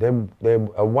dim. They're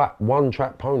a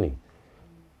one-track pony.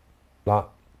 Like,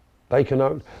 they can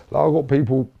own. Like, I've got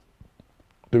people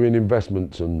doing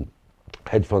investments and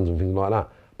hedge funds and things like that,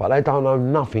 but they don't know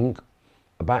nothing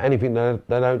about anything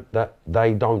that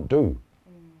they don't do.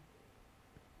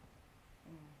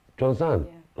 Do you understand?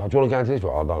 Yeah. Like, do you want to go into this? I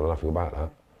don't know nothing about that.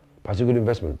 But it's a good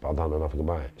investment, but I don't know nothing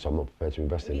about it, so I'm not prepared to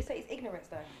invest in it. You say it's ignorance,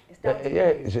 though? It's down to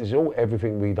it's all,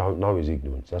 everything we don't know is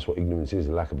ignorance. That's what ignorance is,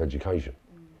 the lack of education.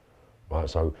 Right,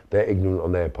 so they're ignorant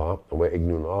on their part, and we're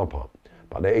ignorant on our part.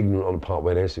 But they're ignorant on the part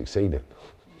where they're succeeding.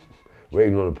 We're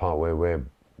ignorant on the part where we're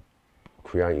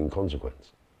creating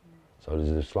consequence. So there's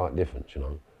a slight difference, you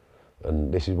know.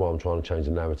 And this is why I'm trying to change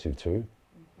the narrative too,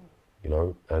 you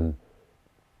know. And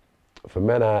for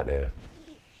men out there,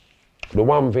 the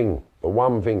one thing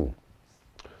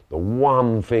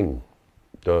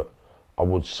that I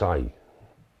would say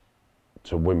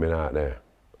to women out there,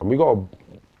 and we got to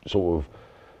sort of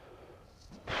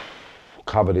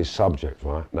cover this subject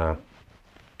right now.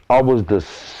 I was the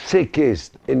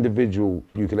sickest individual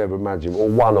you could ever imagine, or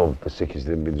one of the sickest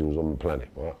individuals on the planet,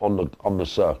 right? On the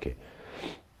circuit.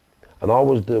 And I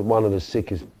was one of the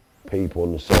sickest people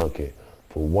on the circuit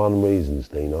for one reason,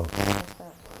 Stina.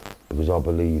 Because I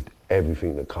believed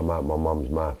everything that come out of my mum's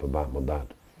mouth about my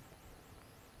dad.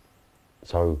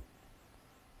 So,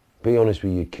 be honest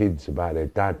with your kids about their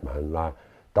dad, man. Like,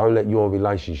 don't let your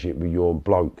relationship with your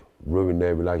bloke ruin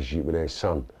their relationship with their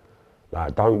son.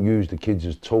 Like, don't use the kids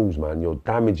as tools, man. You're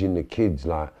damaging the kids.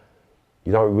 Like,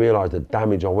 you don't realise the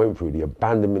damage I went through, the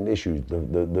abandonment issues,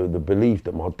 the belief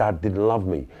that my dad didn't love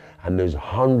me. And there's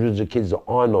hundreds of kids that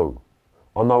I know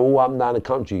all up and down the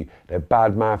country, they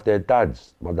bad-mouth their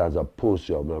dads. My dad's a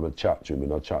pussy, I'm gonna chat to him,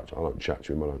 and I don't chat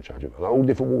to him. And all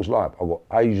different walks of life. I've got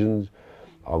Asians,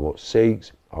 I've got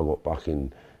Sikhs, I've got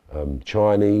fucking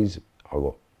Chinese, I've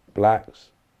got blacks,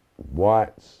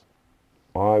 whites,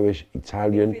 Irish,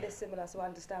 Italian. Similar, so I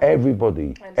understand.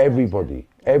 Everybody.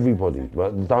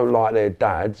 But don't like their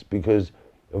dads because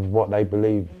of what they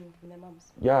believe. From their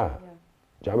mums. Yeah.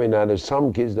 Do you know what I mean? Now, there's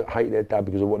some kids that hate their dad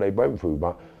because of what they went through,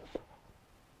 but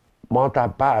my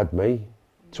dad battered me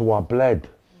till I bled.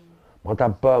 My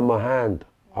dad burned my hand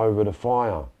over the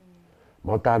fire.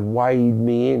 My dad weighed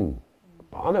me in.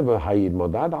 But I never hated my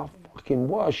dad. I fucking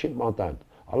worshipped my dad.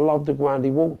 I loved the ground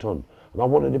he walked on. And I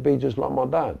wanted to be just like my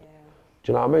dad. Yeah.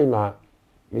 Do you know what I mean? Like,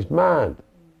 it's mad.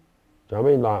 Do you know what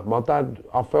I mean? Like, my dad,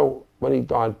 I felt when he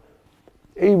died,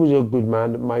 he was a good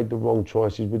man that made the wrong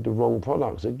choices with the wrong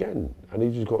products again. And he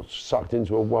just got sucked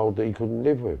into a world that he couldn't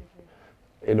live with.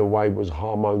 In a way was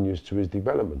harmonious to his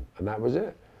development, and that was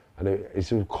it. And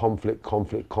it's all conflict,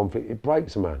 it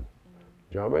breaks a man.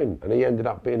 Do you know what I mean? And he ended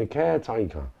up being a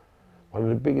caretaker. One of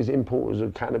the biggest importers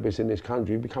of cannabis in this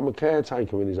country, he became a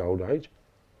caretaker in his old age.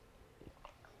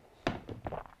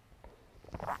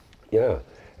 Yeah,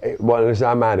 well, this is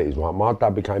how mad it is, right? My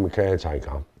dad became a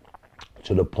caretaker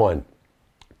to the point,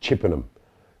 Chippenham,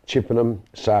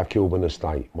 South Kilburn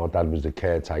estate. My dad was the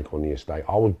caretaker on the estate.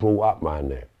 I was brought up round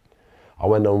there. I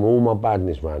went on all my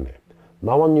badness round there.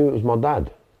 No one knew it was my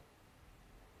dad.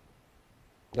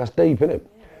 That's deep, isn't it?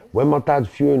 Yeah. When my dad's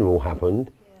funeral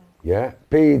happened,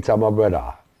 Peter, my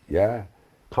brother,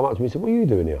 come up to me and said, what are you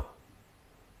doing here?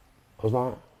 I was like,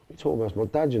 what are you talking about? It's my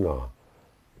dad, you know.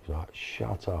 He was like,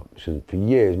 shut up. So for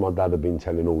years, my dad had been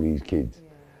telling all these kids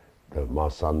that my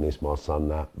son this, my son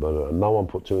that, but no one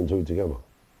put two and two together.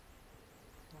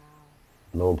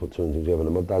 No one put two and two together.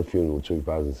 And my dad's funeral,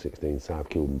 2016, South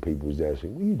Kilburn, people was there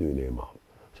saying, what are you doing here, Mum? I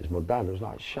said, it's my dad. I was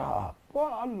like, shut up.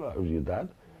 What? I don't know it was your dad.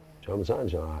 Do you know what I'm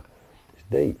saying? Like, it's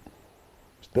deep.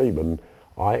 It's deep. And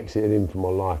I exited him from my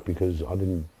life because I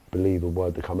didn't believe a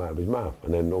word that come out of his mouth.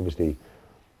 And then obviously,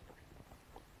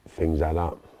 things add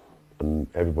up, and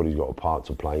everybody's got a part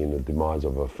to play in the demise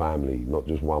of a family, not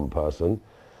just one person,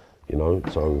 you know.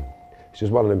 So it's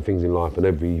just one of them things in life, and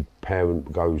every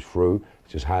parent goes through.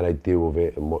 It's just how they deal with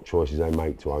it and what choices they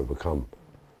make to overcome,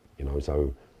 you know.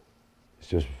 So it's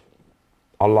just,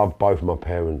 I love both my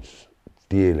parents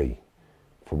dearly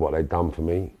for what they've done for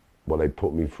me, what they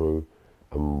put me through,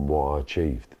 and what I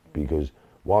achieved. Because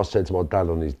what I said to my dad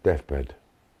on his deathbed,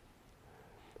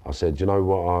 I said, you know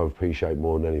what I appreciate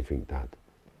more than anything, Dad?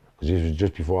 Because this was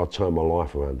just before I turned my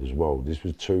life around as well. This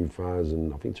was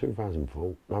 2000, I think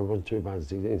 2004, no, it wasn't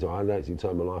 2016, so I had actually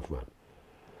turned my life around.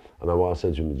 And then what I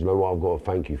said to him, do you know what I've got to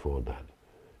thank you for, Dad?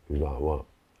 He was like, what?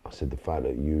 I said, the fact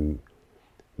that you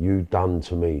done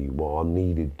to me what I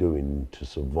needed doing to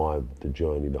survive the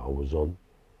journey that I was on.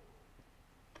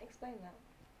 Explain that.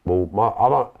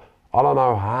 Well, I don't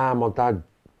know how my dad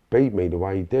beat me the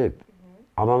way he did.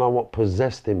 I don't know what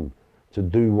possessed him to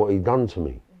do what he done to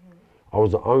me. I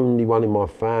was the only one in my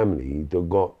family that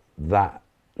got that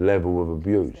level of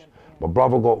abuse. My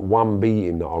brother got one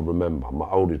beating that I remember, my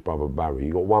oldest brother Barry, he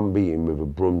got one beating with a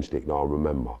broomstick that I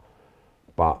remember.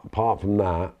 But apart from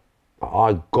that,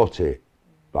 I got it,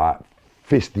 like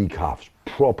fisticuffs,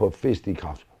 proper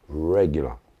fisticuffs,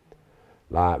 regular.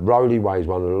 Like Rowley Way is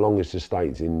one of the longest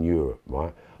estates in Europe,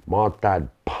 right? My dad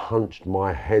punched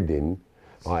my head in,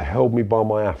 like held me by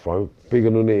my afro,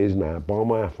 bigger than it is now, by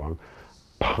my afro,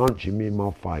 punching me in my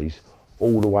face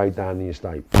all the way down the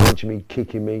estate, punching me,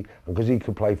 kicking me, and because he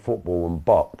could play football and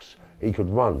box, he could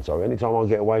run. So anytime I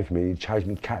get away from him, he'd chase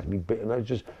me, catch me, bit, and it was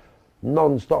just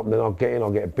non-stop. And then I'd get in,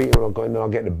 I'd get beaten when I got in, then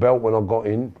I'd get the belt when I got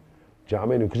in. Do you know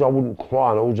what I mean? Because I wouldn't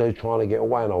cry and I was always trying to get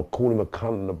away, and I'd call him a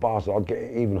cunt and a bastard, I'd get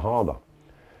it even harder.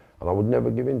 And I would never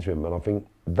give in to him. And I think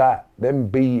that, them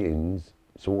beatings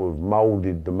sort of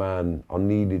moulded the man I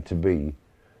needed to be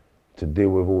to deal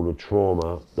with all the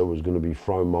trauma that was going to be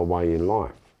thrown my way in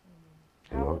life.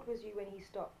 How old was you when he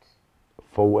stopped?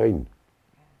 14.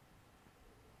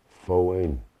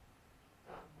 14.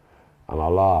 And I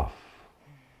laugh.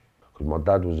 Because my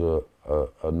dad was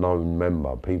a known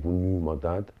member. People knew my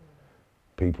dad.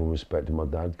 People respected my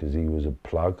dad because he was a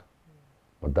plug.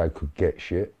 My dad could get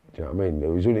shit. Do you know what I mean? He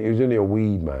was only a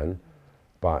weed man,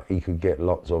 but he could get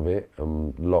lots of it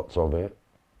and lots of it.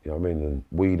 You know what I mean? And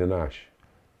weed and ash.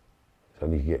 So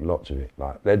he could get lots of it.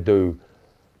 Like they'd do,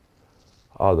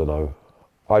 I don't know,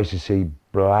 I used to see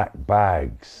black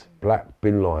bags, black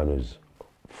bin liners,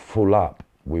 full up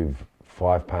with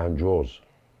 £5 drawers.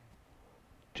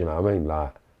 Do you know what I mean?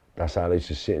 Like, that's how they used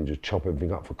to sit and just chop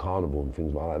everything up for carnival and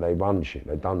things like that. They run shit,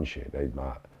 they done shit. They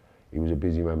like, he was a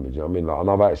busy member, do you know what I mean? Like, and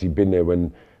I've actually been there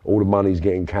when all the money's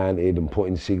getting counted and put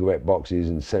in cigarette boxes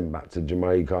and sent back to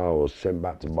Jamaica or sent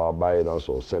back to Barbados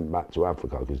or sent back to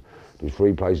Africa, because there's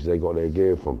 3 places they got their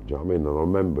gear from, do you know what I mean? And I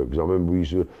remember, because I remember we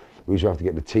used to have to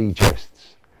get the tea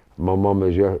chests. My mum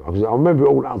was, yeah, I remember it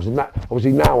all that.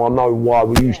 Obviously now I know why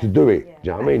we used to do it, do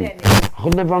you know what I mean? I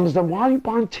could never understand, why are you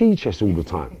buying tea chests all the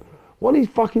time? What are these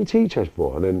fucking tea chests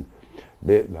for? And then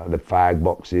the fag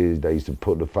boxes, they used to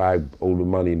put all the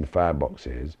money in the fag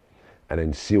boxes and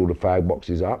then seal the fag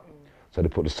boxes up. So they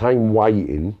put the same weight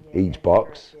in each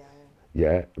box,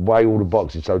 weigh all the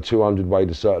boxes, so 200 weighed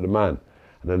a certain amount.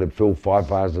 And then they'd fill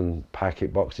 5,000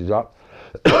 packet boxes up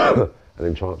and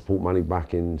then transport money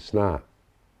back in snap.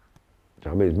 Do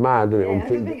you know what I mean? It's mad,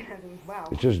 isn't it? Wow.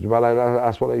 It's just, well,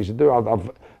 that's what they used to do.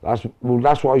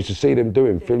 That's what I used to see them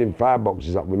doing, filling fag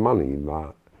boxes up with money. Like,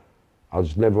 I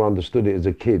just never understood it as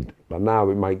a kid, but now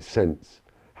it makes sense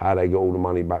how they got all the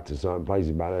money back to certain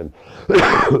places back then.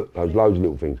 There's loads of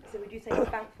little things. So would you say you're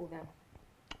thankful then?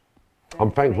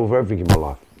 I'm thankful for everything in my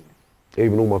life,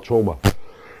 even all my trauma.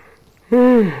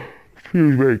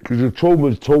 Excuse me, because the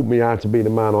trauma's taught me how to be the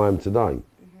man I am today.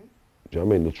 Do you know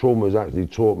what I mean? The trauma has actually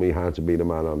taught me how to be the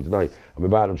man I am today. And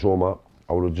without the trauma,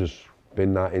 I would have just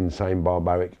been that insane,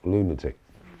 barbaric lunatic.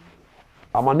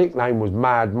 And my nickname was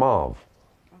Mad Marv.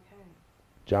 Okay.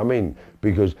 Do you know what I mean?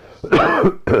 Because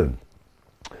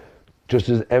just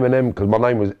as Eminem, because my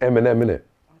name was Eminem, innit?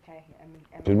 Okay,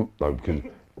 Because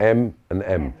M and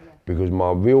M. Because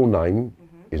my real name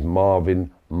is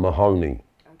Marvin Mahoney.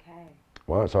 Okay.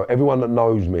 Right? So everyone that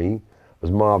knows me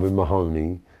as Marvin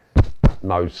Mahoney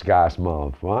knows Scarce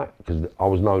Marv, right? Because I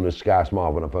was known as Scarce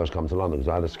Marv when I first come to London because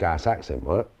I had a Scarce accent,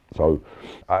 right? So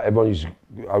everyone used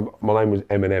to, my name was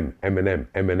Eminem,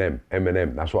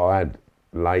 Eminem. That's what I had,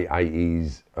 late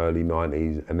 80s, early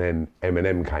 90s, and then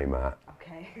Eminem came out.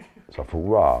 Okay. So I thought,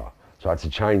 rah. So I had to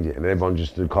change it, and everyone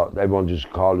just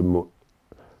called him,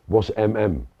 what's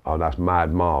MM? Oh, that's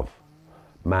Mad Marv.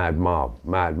 Mad Marv,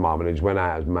 and it just went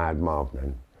out as Mad Marv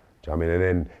then. Do you know what I mean?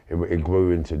 And then it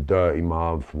grew into Dirty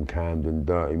Marv from Camden,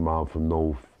 Dirty Marv from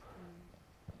North,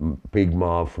 Big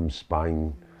Marv from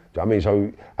Spain. Do you know what I mean?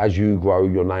 So as you grow,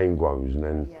 your name grows, and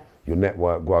then your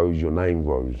network grows, your name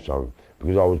grows. So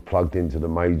because I was plugged into the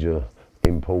major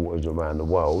importers around the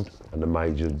world and the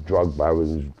major drug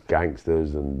barons,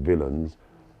 gangsters and villains,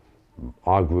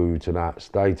 I grew to that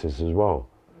status as well.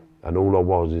 And all I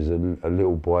was is a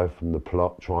little boy from the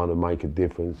plot trying to make a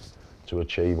difference to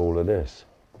achieve all of this.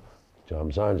 Do you know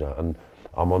what I'm saying, Joe? And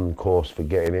I'm on course for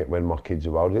getting it when my kids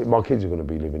are old. My kids are going to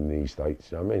be living in these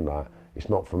states, you know what I mean? Like, it's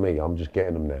not for me, I'm just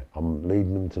getting them there. I'm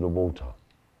leading them to the water.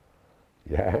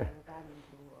 Yeah?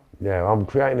 Yeah, I'm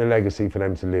creating a legacy for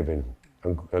them to live in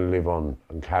and live on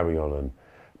and carry on, and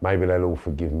maybe they'll all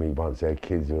forgive me once their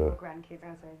kids are... Grandkids,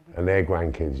 I say. And their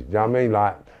grandkids. Do you know what I mean?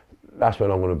 Like, that's when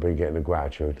I'm going to be getting the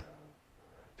gratitude. Do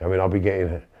you know what I mean? I'll be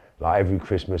getting... Like every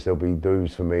Christmas there'll be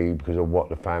dues for me because of what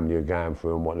the family are going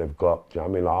through and what they've got. Do you know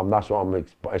what I mean? Like, that's what I'm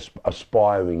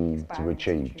aspiring to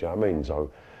achieve. Do you know what I mean? So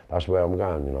that's where I'm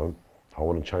going, you know. I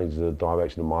want to change the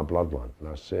direction of my bloodline.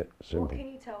 That's it. Simple. What can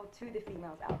you tell to the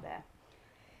females out there?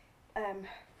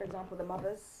 For example, the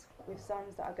mothers with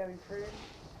sons that are going through,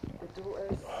 the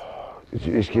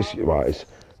daughters.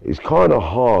 It's kind of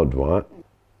hard, right?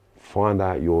 Find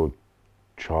out your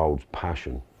child's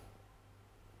passion.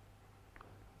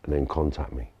 And then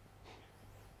contact me.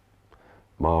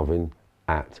 Marvin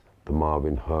at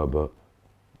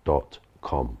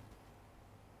themarvinherbert.com.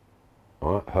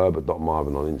 All right,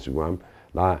 Herbert.Marvin on Instagram.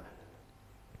 Like,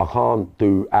 I can't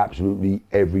do absolutely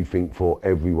everything for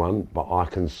everyone, but I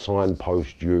can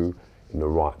signpost you in the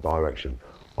right direction.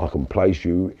 I can place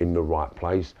you in the right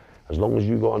place, as long as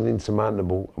you've got an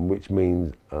insurmountable, and which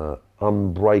means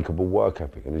unbreakable work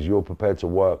ethic. And as you're prepared to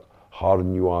work harder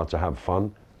than you are to have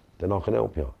fun, then I can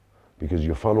help you. Because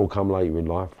your fun will come later in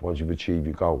life once you've achieved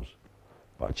your goals.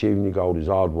 But achieving your goal is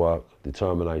hard work,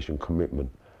 determination,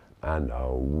 commitment, and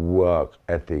a work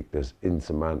ethic that's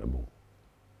insurmountable,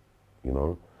 you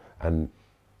know? And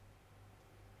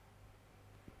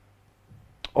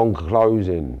on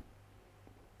closing,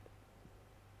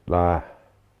 like,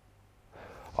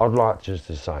 I'd like just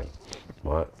to say,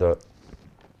 right, that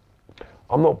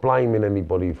I'm not blaming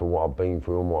anybody for what I've been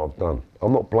through and what I've done.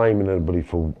 I'm not blaming anybody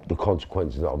for the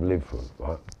consequences that I've lived through,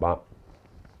 right? But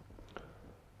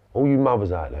all you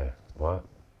mothers out there, right,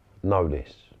 know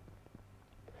this.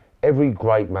 Every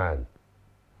great man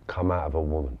come out of a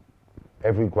woman.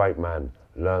 Every great man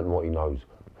learned what he knows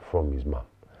from his mum.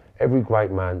 Every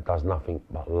great man does nothing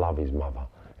but love his mother.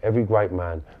 Every great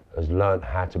man has learned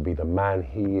how to be the man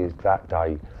he is that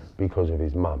day because of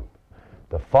his mum.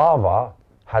 The father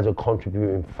has a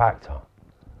contributing factor,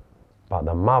 but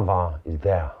the mother is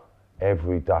there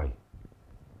every day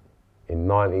in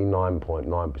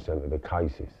 99.9% of the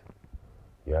cases.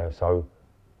 Yeah, so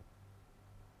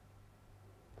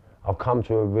I've come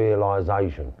to a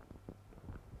realisation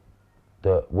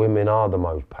that women are the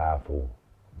most powerful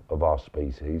of our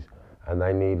species, and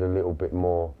they need a little bit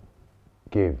more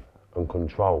give and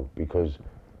control, because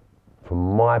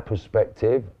from my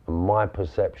perspective and my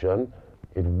perception,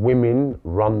 if women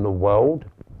run the world,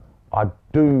 I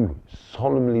do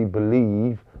solemnly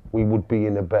believe we would be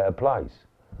in a better place.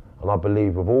 And I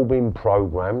believe we've all been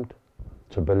programmed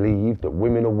to believe that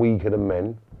women are weaker than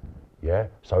men, yeah?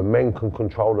 So men can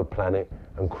control the planet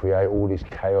and create all this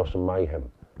chaos and mayhem.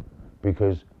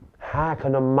 Because how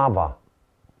can a mother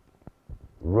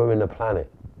ruin the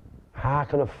planet? How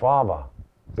can a father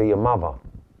be a mother?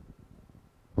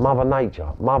 Mother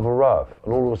Nature, Mother Earth,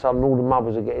 and all of a sudden all the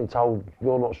mothers are getting told,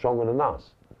 you're not stronger than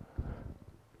us.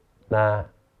 Now,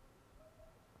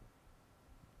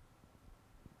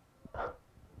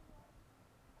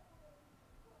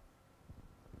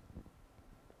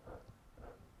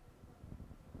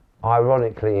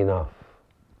 ironically enough,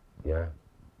 yeah,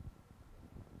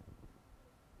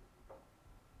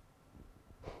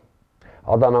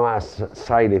 I don't know how to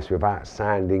say this without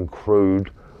sounding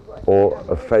crude or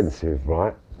offensive,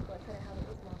 right?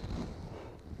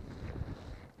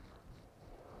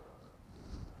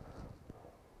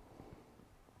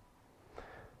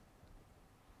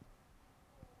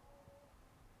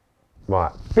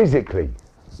 Right,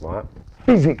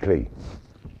 physically,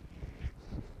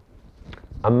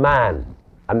 a man,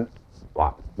 and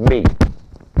right, me,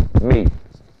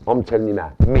 I'm telling you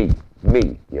now, me,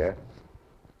 yeah?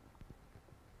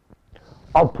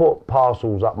 I put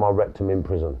parcels up my rectum in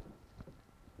prison,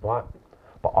 right?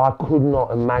 But I could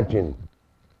not imagine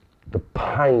the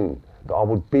pain that I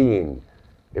would be in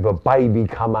if a baby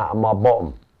come out of my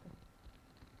bottom.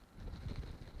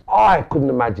 I couldn't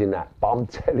imagine that, but I'm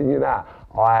telling you that.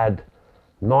 I had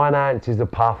 9 ounces of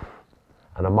puff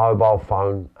and a mobile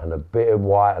phone and a bit of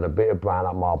white and a bit of brown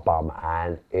up my bum,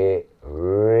 and it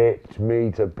ripped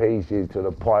me to pieces to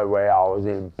the point where I was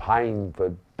in pain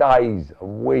for days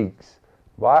and weeks,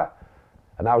 right?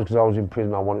 And that was because I was in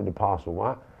prison, I wanted the parcel,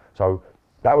 right? So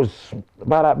that was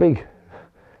about that big.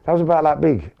 That was about that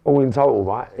big, all in total,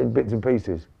 right? In bits and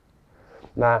pieces.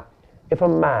 Now, if a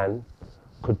man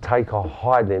could take a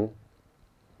hiding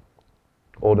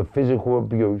or the physical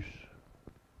abuse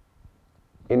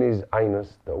in his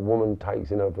anus that a woman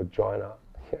takes in her vagina,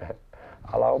 yeah,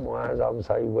 I'll hold my hands up and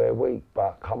say we're weak,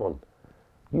 but come on.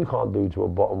 You can't do to a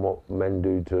bottom what men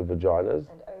do to vaginas.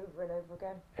 And over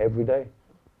again. Every day,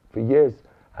 for years.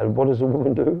 And what does a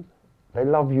woman do? They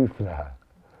love you for that.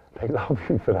 They love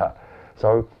you for that.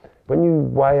 So when you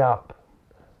weigh up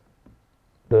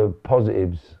the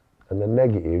positives and the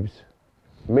negatives,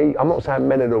 I'm not saying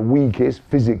men are the weakest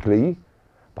physically,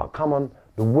 but come on,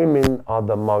 the women are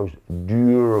the most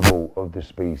durable of the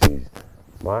species,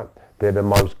 right? They're the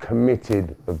most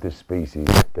committed of the species.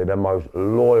 They're the most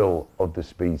loyal of the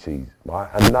species, right?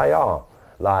 And they are,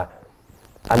 like,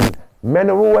 and men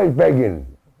are always begging.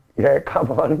 Yeah,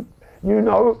 come on. You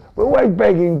know, we're always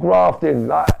begging, grafting,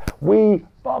 like, we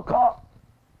fuck up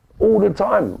all the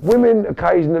time. Women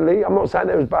occasionally, I'm not saying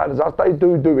they're as bad as us, they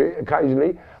do it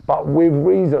occasionally, but with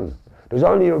reason. There's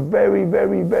only a very,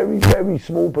 very, very, very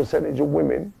small percentage of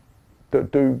women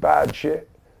that do bad shit,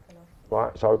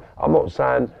 right? So I'm not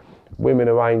saying women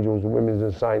are angels and women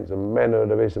are saints and men are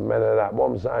this and men are that.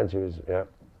 What I'm saying to you is, yeah,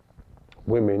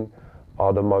 women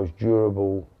are the most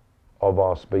durable of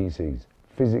our species,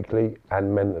 physically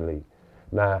and mentally.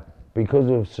 Now, because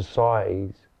of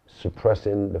societies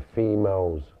suppressing the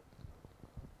females'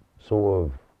 sort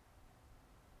of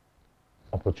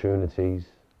opportunities,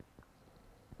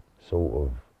 sort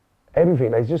of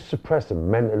everything, they just suppress them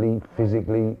mentally,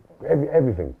 physically,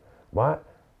 everything, right?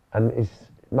 And it's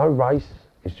no race,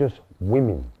 it's just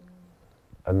women.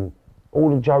 And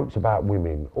all the jokes about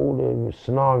women, all the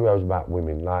scenarios about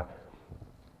women, like,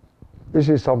 this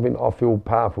is something I feel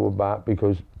powerful about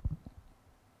because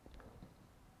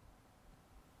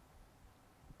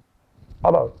I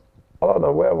don't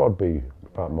know where I'd be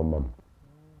without my mum.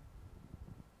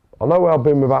 I know where I've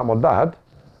been without my dad,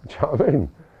 do you know what I mean?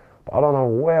 But I don't know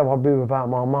where I'd be without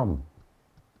my mum.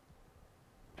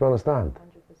 Do you understand? 100%,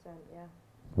 yeah.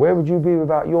 Where would you be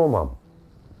without your mum?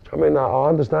 I mean, I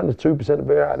understand there's 2% of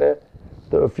people out there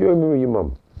that are fuming with your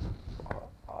mum.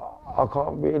 I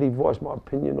can't really voice my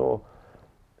opinion or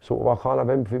sort of, I can't have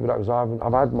empathy for that because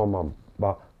I've had my mum.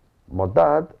 But my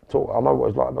dad, I know what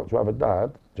it's like not to have a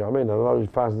dad. Do you know what I mean? I know there's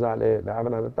thousands out there that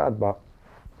haven't had a dad, but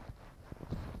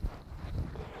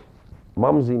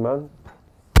Mumsy, man.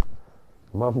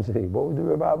 Mumsy, what we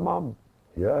do about mum?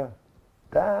 Yeah,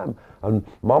 damn. And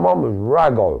my mum was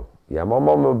raggo. Yeah, my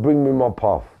mum would bring me my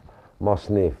puff, my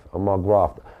sniff, and my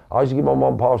graft. I used to give my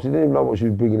mum puff. She didn't even know what she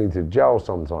was bringing into jail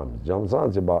sometimes. Do you know what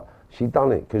I'm saying? But she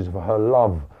done it because of her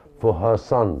love for her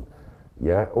son.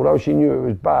 Yeah, although she knew it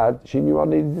was bad, she knew I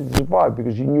needed to survive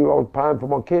because she knew I was paying for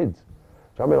my kids.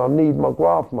 Do you know what I mean? I need my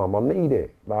graft, mum. I need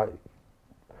it. Like,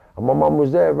 and my mum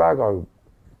was there, raggo.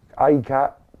 A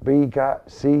cat, B cat,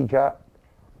 C cat.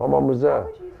 My mum was there. How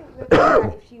would you think you would do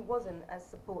that if she wasn't as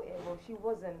supportive or she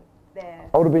wasn't there?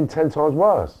 I would have been 10 times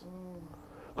worse.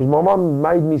 Because my mum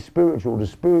made me spiritual. The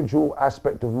spiritual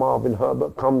aspect of Marvin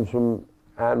Herbert comes from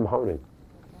Anne Mahoney,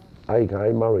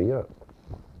 aka Murray, yeah.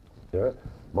 Yeah.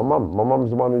 My mum's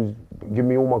the one who's given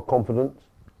me all my confidence.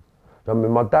 I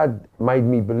mean, my dad made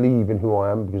me believe in who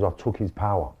I am because I took his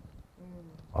power.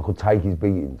 I could take his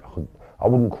beatings. I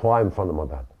wouldn't cry in front of my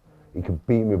dad. He could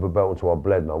beat me with a belt until I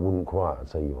bled and I wouldn't cry. I'd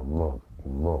say, you're a mug,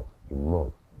 you mug, you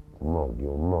mug, you mug,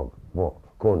 you're a mug. What?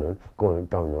 Go on then,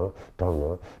 don't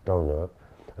hurt.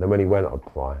 And then when he went, I'd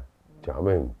cry. Do you know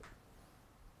what I mean?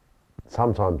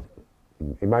 Sometimes,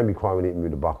 he made me cry when he hit me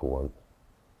with a buckle once.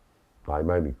 Like, he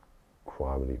made me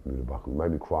cry when he hit me with a buckle. He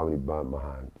made me cry when he burnt my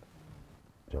hand.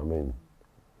 Do you know what I mean?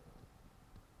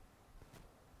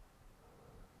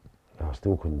 Yeah, I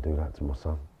still couldn't do that to my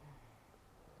son.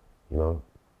 You know?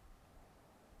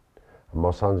 And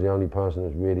my son's the only person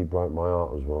that's really broke my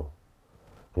heart as well.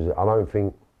 Because I don't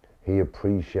think he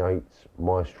appreciates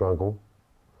my struggle.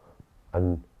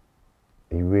 And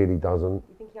he really doesn't.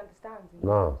 You think he understands?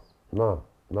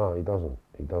 No, he doesn't.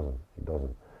 He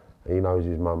doesn't. He knows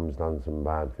his mum's done some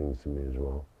bad things to me as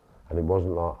well. And it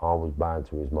wasn't like I was bad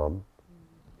to his mum.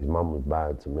 His mum was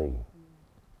bad to me.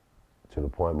 To the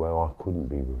point where I couldn't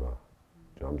be with her.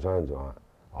 Do you know what I'm saying? So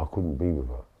I couldn't be with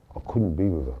her. I couldn't be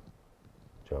with her.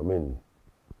 Do you know what I mean?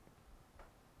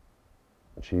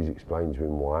 She's explained to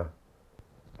him why,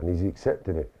 and he's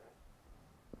accepted it.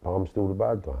 But I'm still the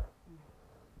bad guy.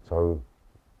 So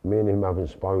me and him haven't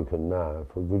spoken now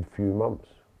for a good few months.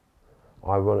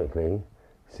 Ironically,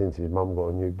 since his mum got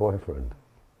a new boyfriend.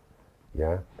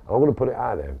 Yeah? I'm going to put it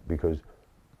out there because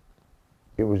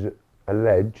it was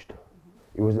alleged,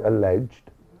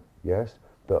 yes,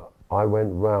 that I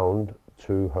went round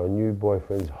to her new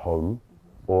boyfriend's home,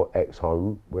 or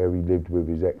ex-home, where he lived with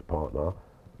his ex-partner,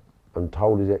 and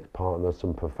told his ex-partner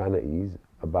some profanities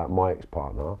about my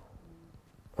ex-partner.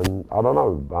 And I don't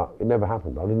know, but it never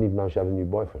happened. I didn't even know she had a new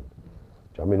boyfriend.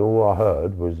 Do you know what I mean? All I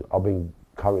heard was, I've been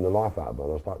cutting the life out of her.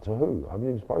 And I was like, to who? I haven't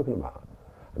even spoken about her.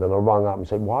 And then I rang up and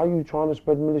said, why are you trying to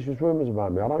spread malicious rumours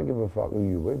about me? I don't give a fuck who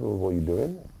you with or what you're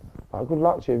doing. Like, good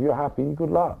luck to you. If you're happy, good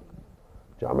luck.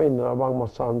 Do you know what I mean? And I rang my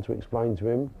son to explain to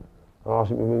him. I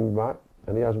asked him to ring me back,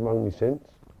 and he hasn't rung me since.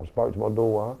 I spoke to my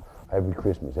daughter every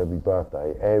Christmas, every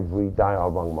birthday, every day I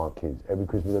rung my kids. Every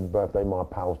Christmas, every birthday, my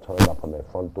pals turned up on their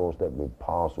front doorstep with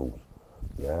parcels,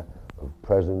 yeah, of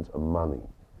presents and money,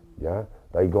 yeah.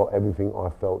 They got everything I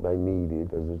felt they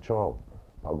needed as a child.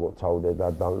 I got told their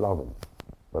dad don't love them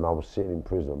when I was sitting in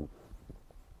prison,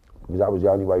 because that was the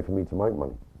only way for me to make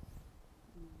money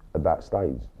at that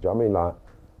stage. Do you know what I mean? Like,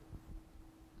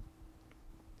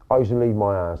 I used to leave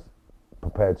my house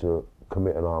prepared to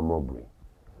commit an armed robbery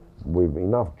with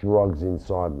enough drugs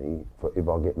inside me for if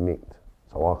I get nicked,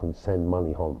 so I can send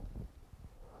money home.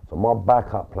 So my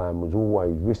backup plan was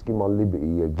always risking my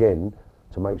liberty again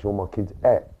to make sure my kids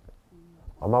ate.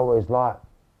 I know what it's like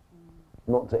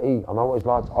not to eat. I know what it's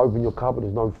like to open your cupboard,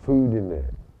 there's no food in there.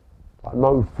 Like,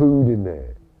 no food in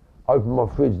there. Open my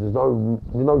fridge, there's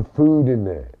no food in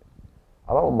there.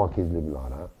 I don't want my kids living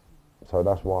like that. So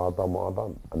that's why I've done what I've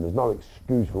done. And there's no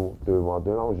excuse for doing what I'm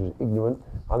doing. I was just ignorant,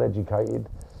 uneducated,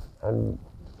 and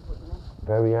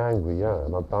very angry, yeah.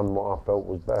 And I've done what I felt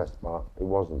was best, but it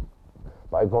wasn't.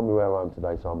 But it got me where I am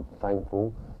today, so I'm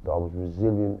thankful that I was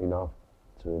resilient enough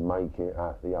to make it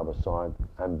at the other side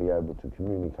and be able to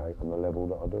communicate on the level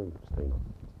that I do, Stina.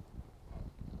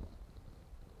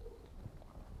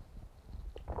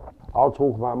 I'll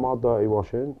talk about my dirty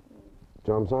washing.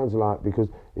 Do you know what I'm saying? So, like, because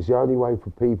it's the only way for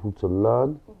people to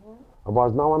learn.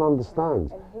 Otherwise, no one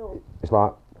understands. It's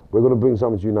like, we're going to bring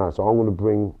something to you now. So I'm going to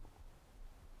bring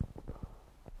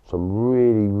some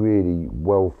really, really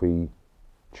wealthy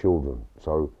children.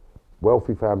 So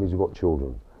wealthy families have got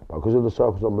children. But because of the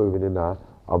circles I'm moving in now,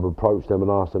 I've approached them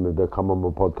and asked them if they'll come on my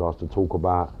podcast to talk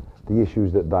about the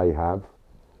issues that they have,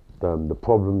 the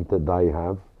problems that they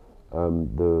have,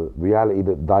 the reality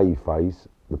that they face,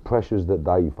 the pressures that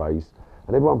they face.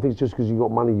 And everyone thinks just because you've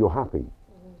got money, you're happy,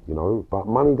 you know, but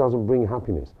money doesn't bring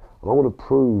happiness. And I want to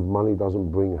prove money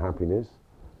doesn't bring happiness.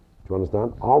 Do you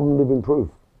understand? I'm living proof.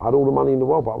 I had all the money in the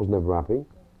world, but I was never happy.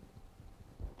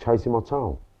 Chasing my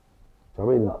tail. So,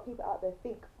 I mean, a lot of people out there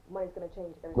think money's going to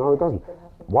change everything. No, it doesn't.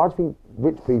 Why do you think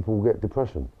rich people get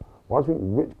depression? Why do you think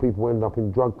rich people end up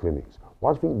in drug clinics?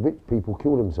 Why do you think rich people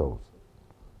kill themselves?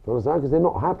 Do you understand? Because they're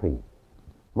not happy.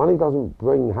 Money doesn't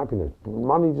bring happiness.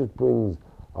 Money just brings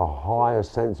a higher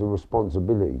sense of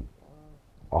responsibility.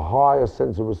 A higher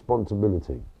sense of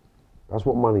responsibility. That's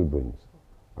what money brings,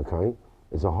 okay?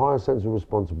 It's a higher sense of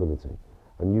responsibility.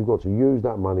 And you've got to use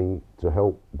that money to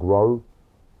help grow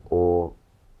or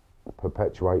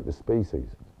perpetuate the species.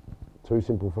 Two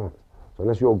simple facts. So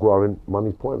unless you're growing,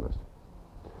 money's pointless.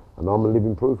 And I'm a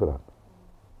living proof of that.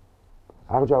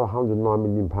 How could you have £109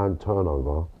 million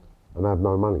turnover and have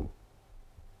no money?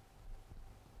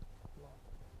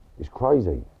 It's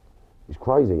crazy. It's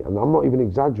crazy. And I'm not even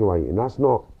exaggerating. That's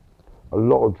not a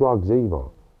lot of drugs either.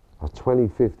 That's 20,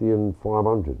 50 and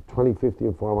 500. 20, 50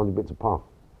 and 500 bits of puff.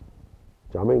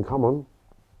 Do you know what I mean? Come on.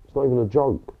 It's not even a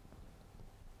joke.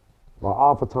 Like,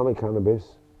 half a ton of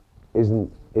cannabis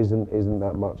isn't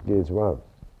that much gear to have.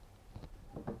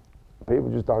 People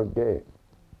just don't get it.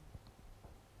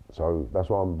 So that's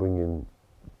why I'm bringing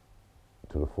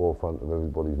to the forefront of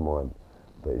everybody's mind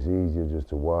that it's easier just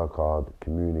to work hard,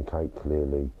 communicate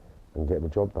clearly, and get the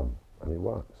job done. And it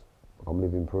works. I'm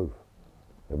living proof.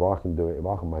 If I can do it, if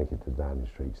I can make it to Downing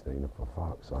Street, Stina, for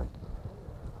fuck's sake.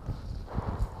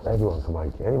 Everyone can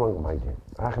make it. Anyone can make it.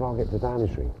 How can I get to Downing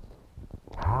Street?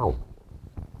 How?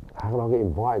 How can I get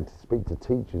invited to speak to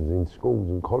teachers in schools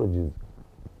and colleges?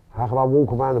 How can I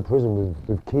walk around the prison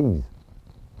with keys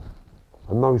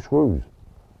and no screws?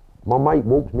 My mate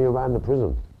walks me around the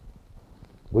prison.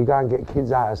 We go and get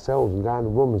kids out of cells and go in the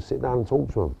room and sit down and talk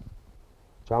to them.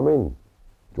 Do you know what I mean?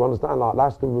 Do you understand? Like,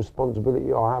 that's the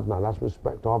responsibility I have now. That's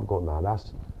respect I've got now.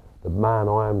 That's the man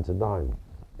I am today.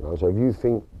 You know, so if you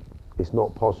think it's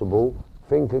not possible,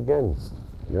 think again.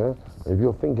 Yeah? If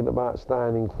you're thinking about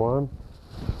staying in crime,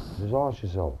 just ask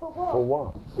yourself, for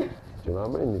what? Do you know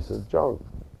what I mean? It's a joke.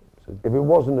 It's If it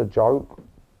wasn't a joke,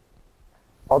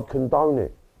 I'd condone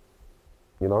it,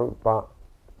 you know, but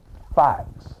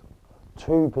facts,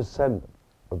 2%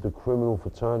 of the criminal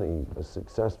fraternity are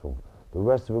successful. The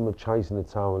rest of them are chasing the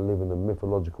tail and living a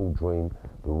mythological dream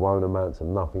that won't amount to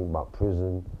nothing but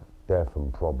prison, death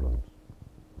and problems.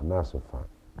 And that's a fact.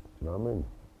 Do you know what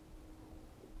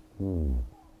I mean?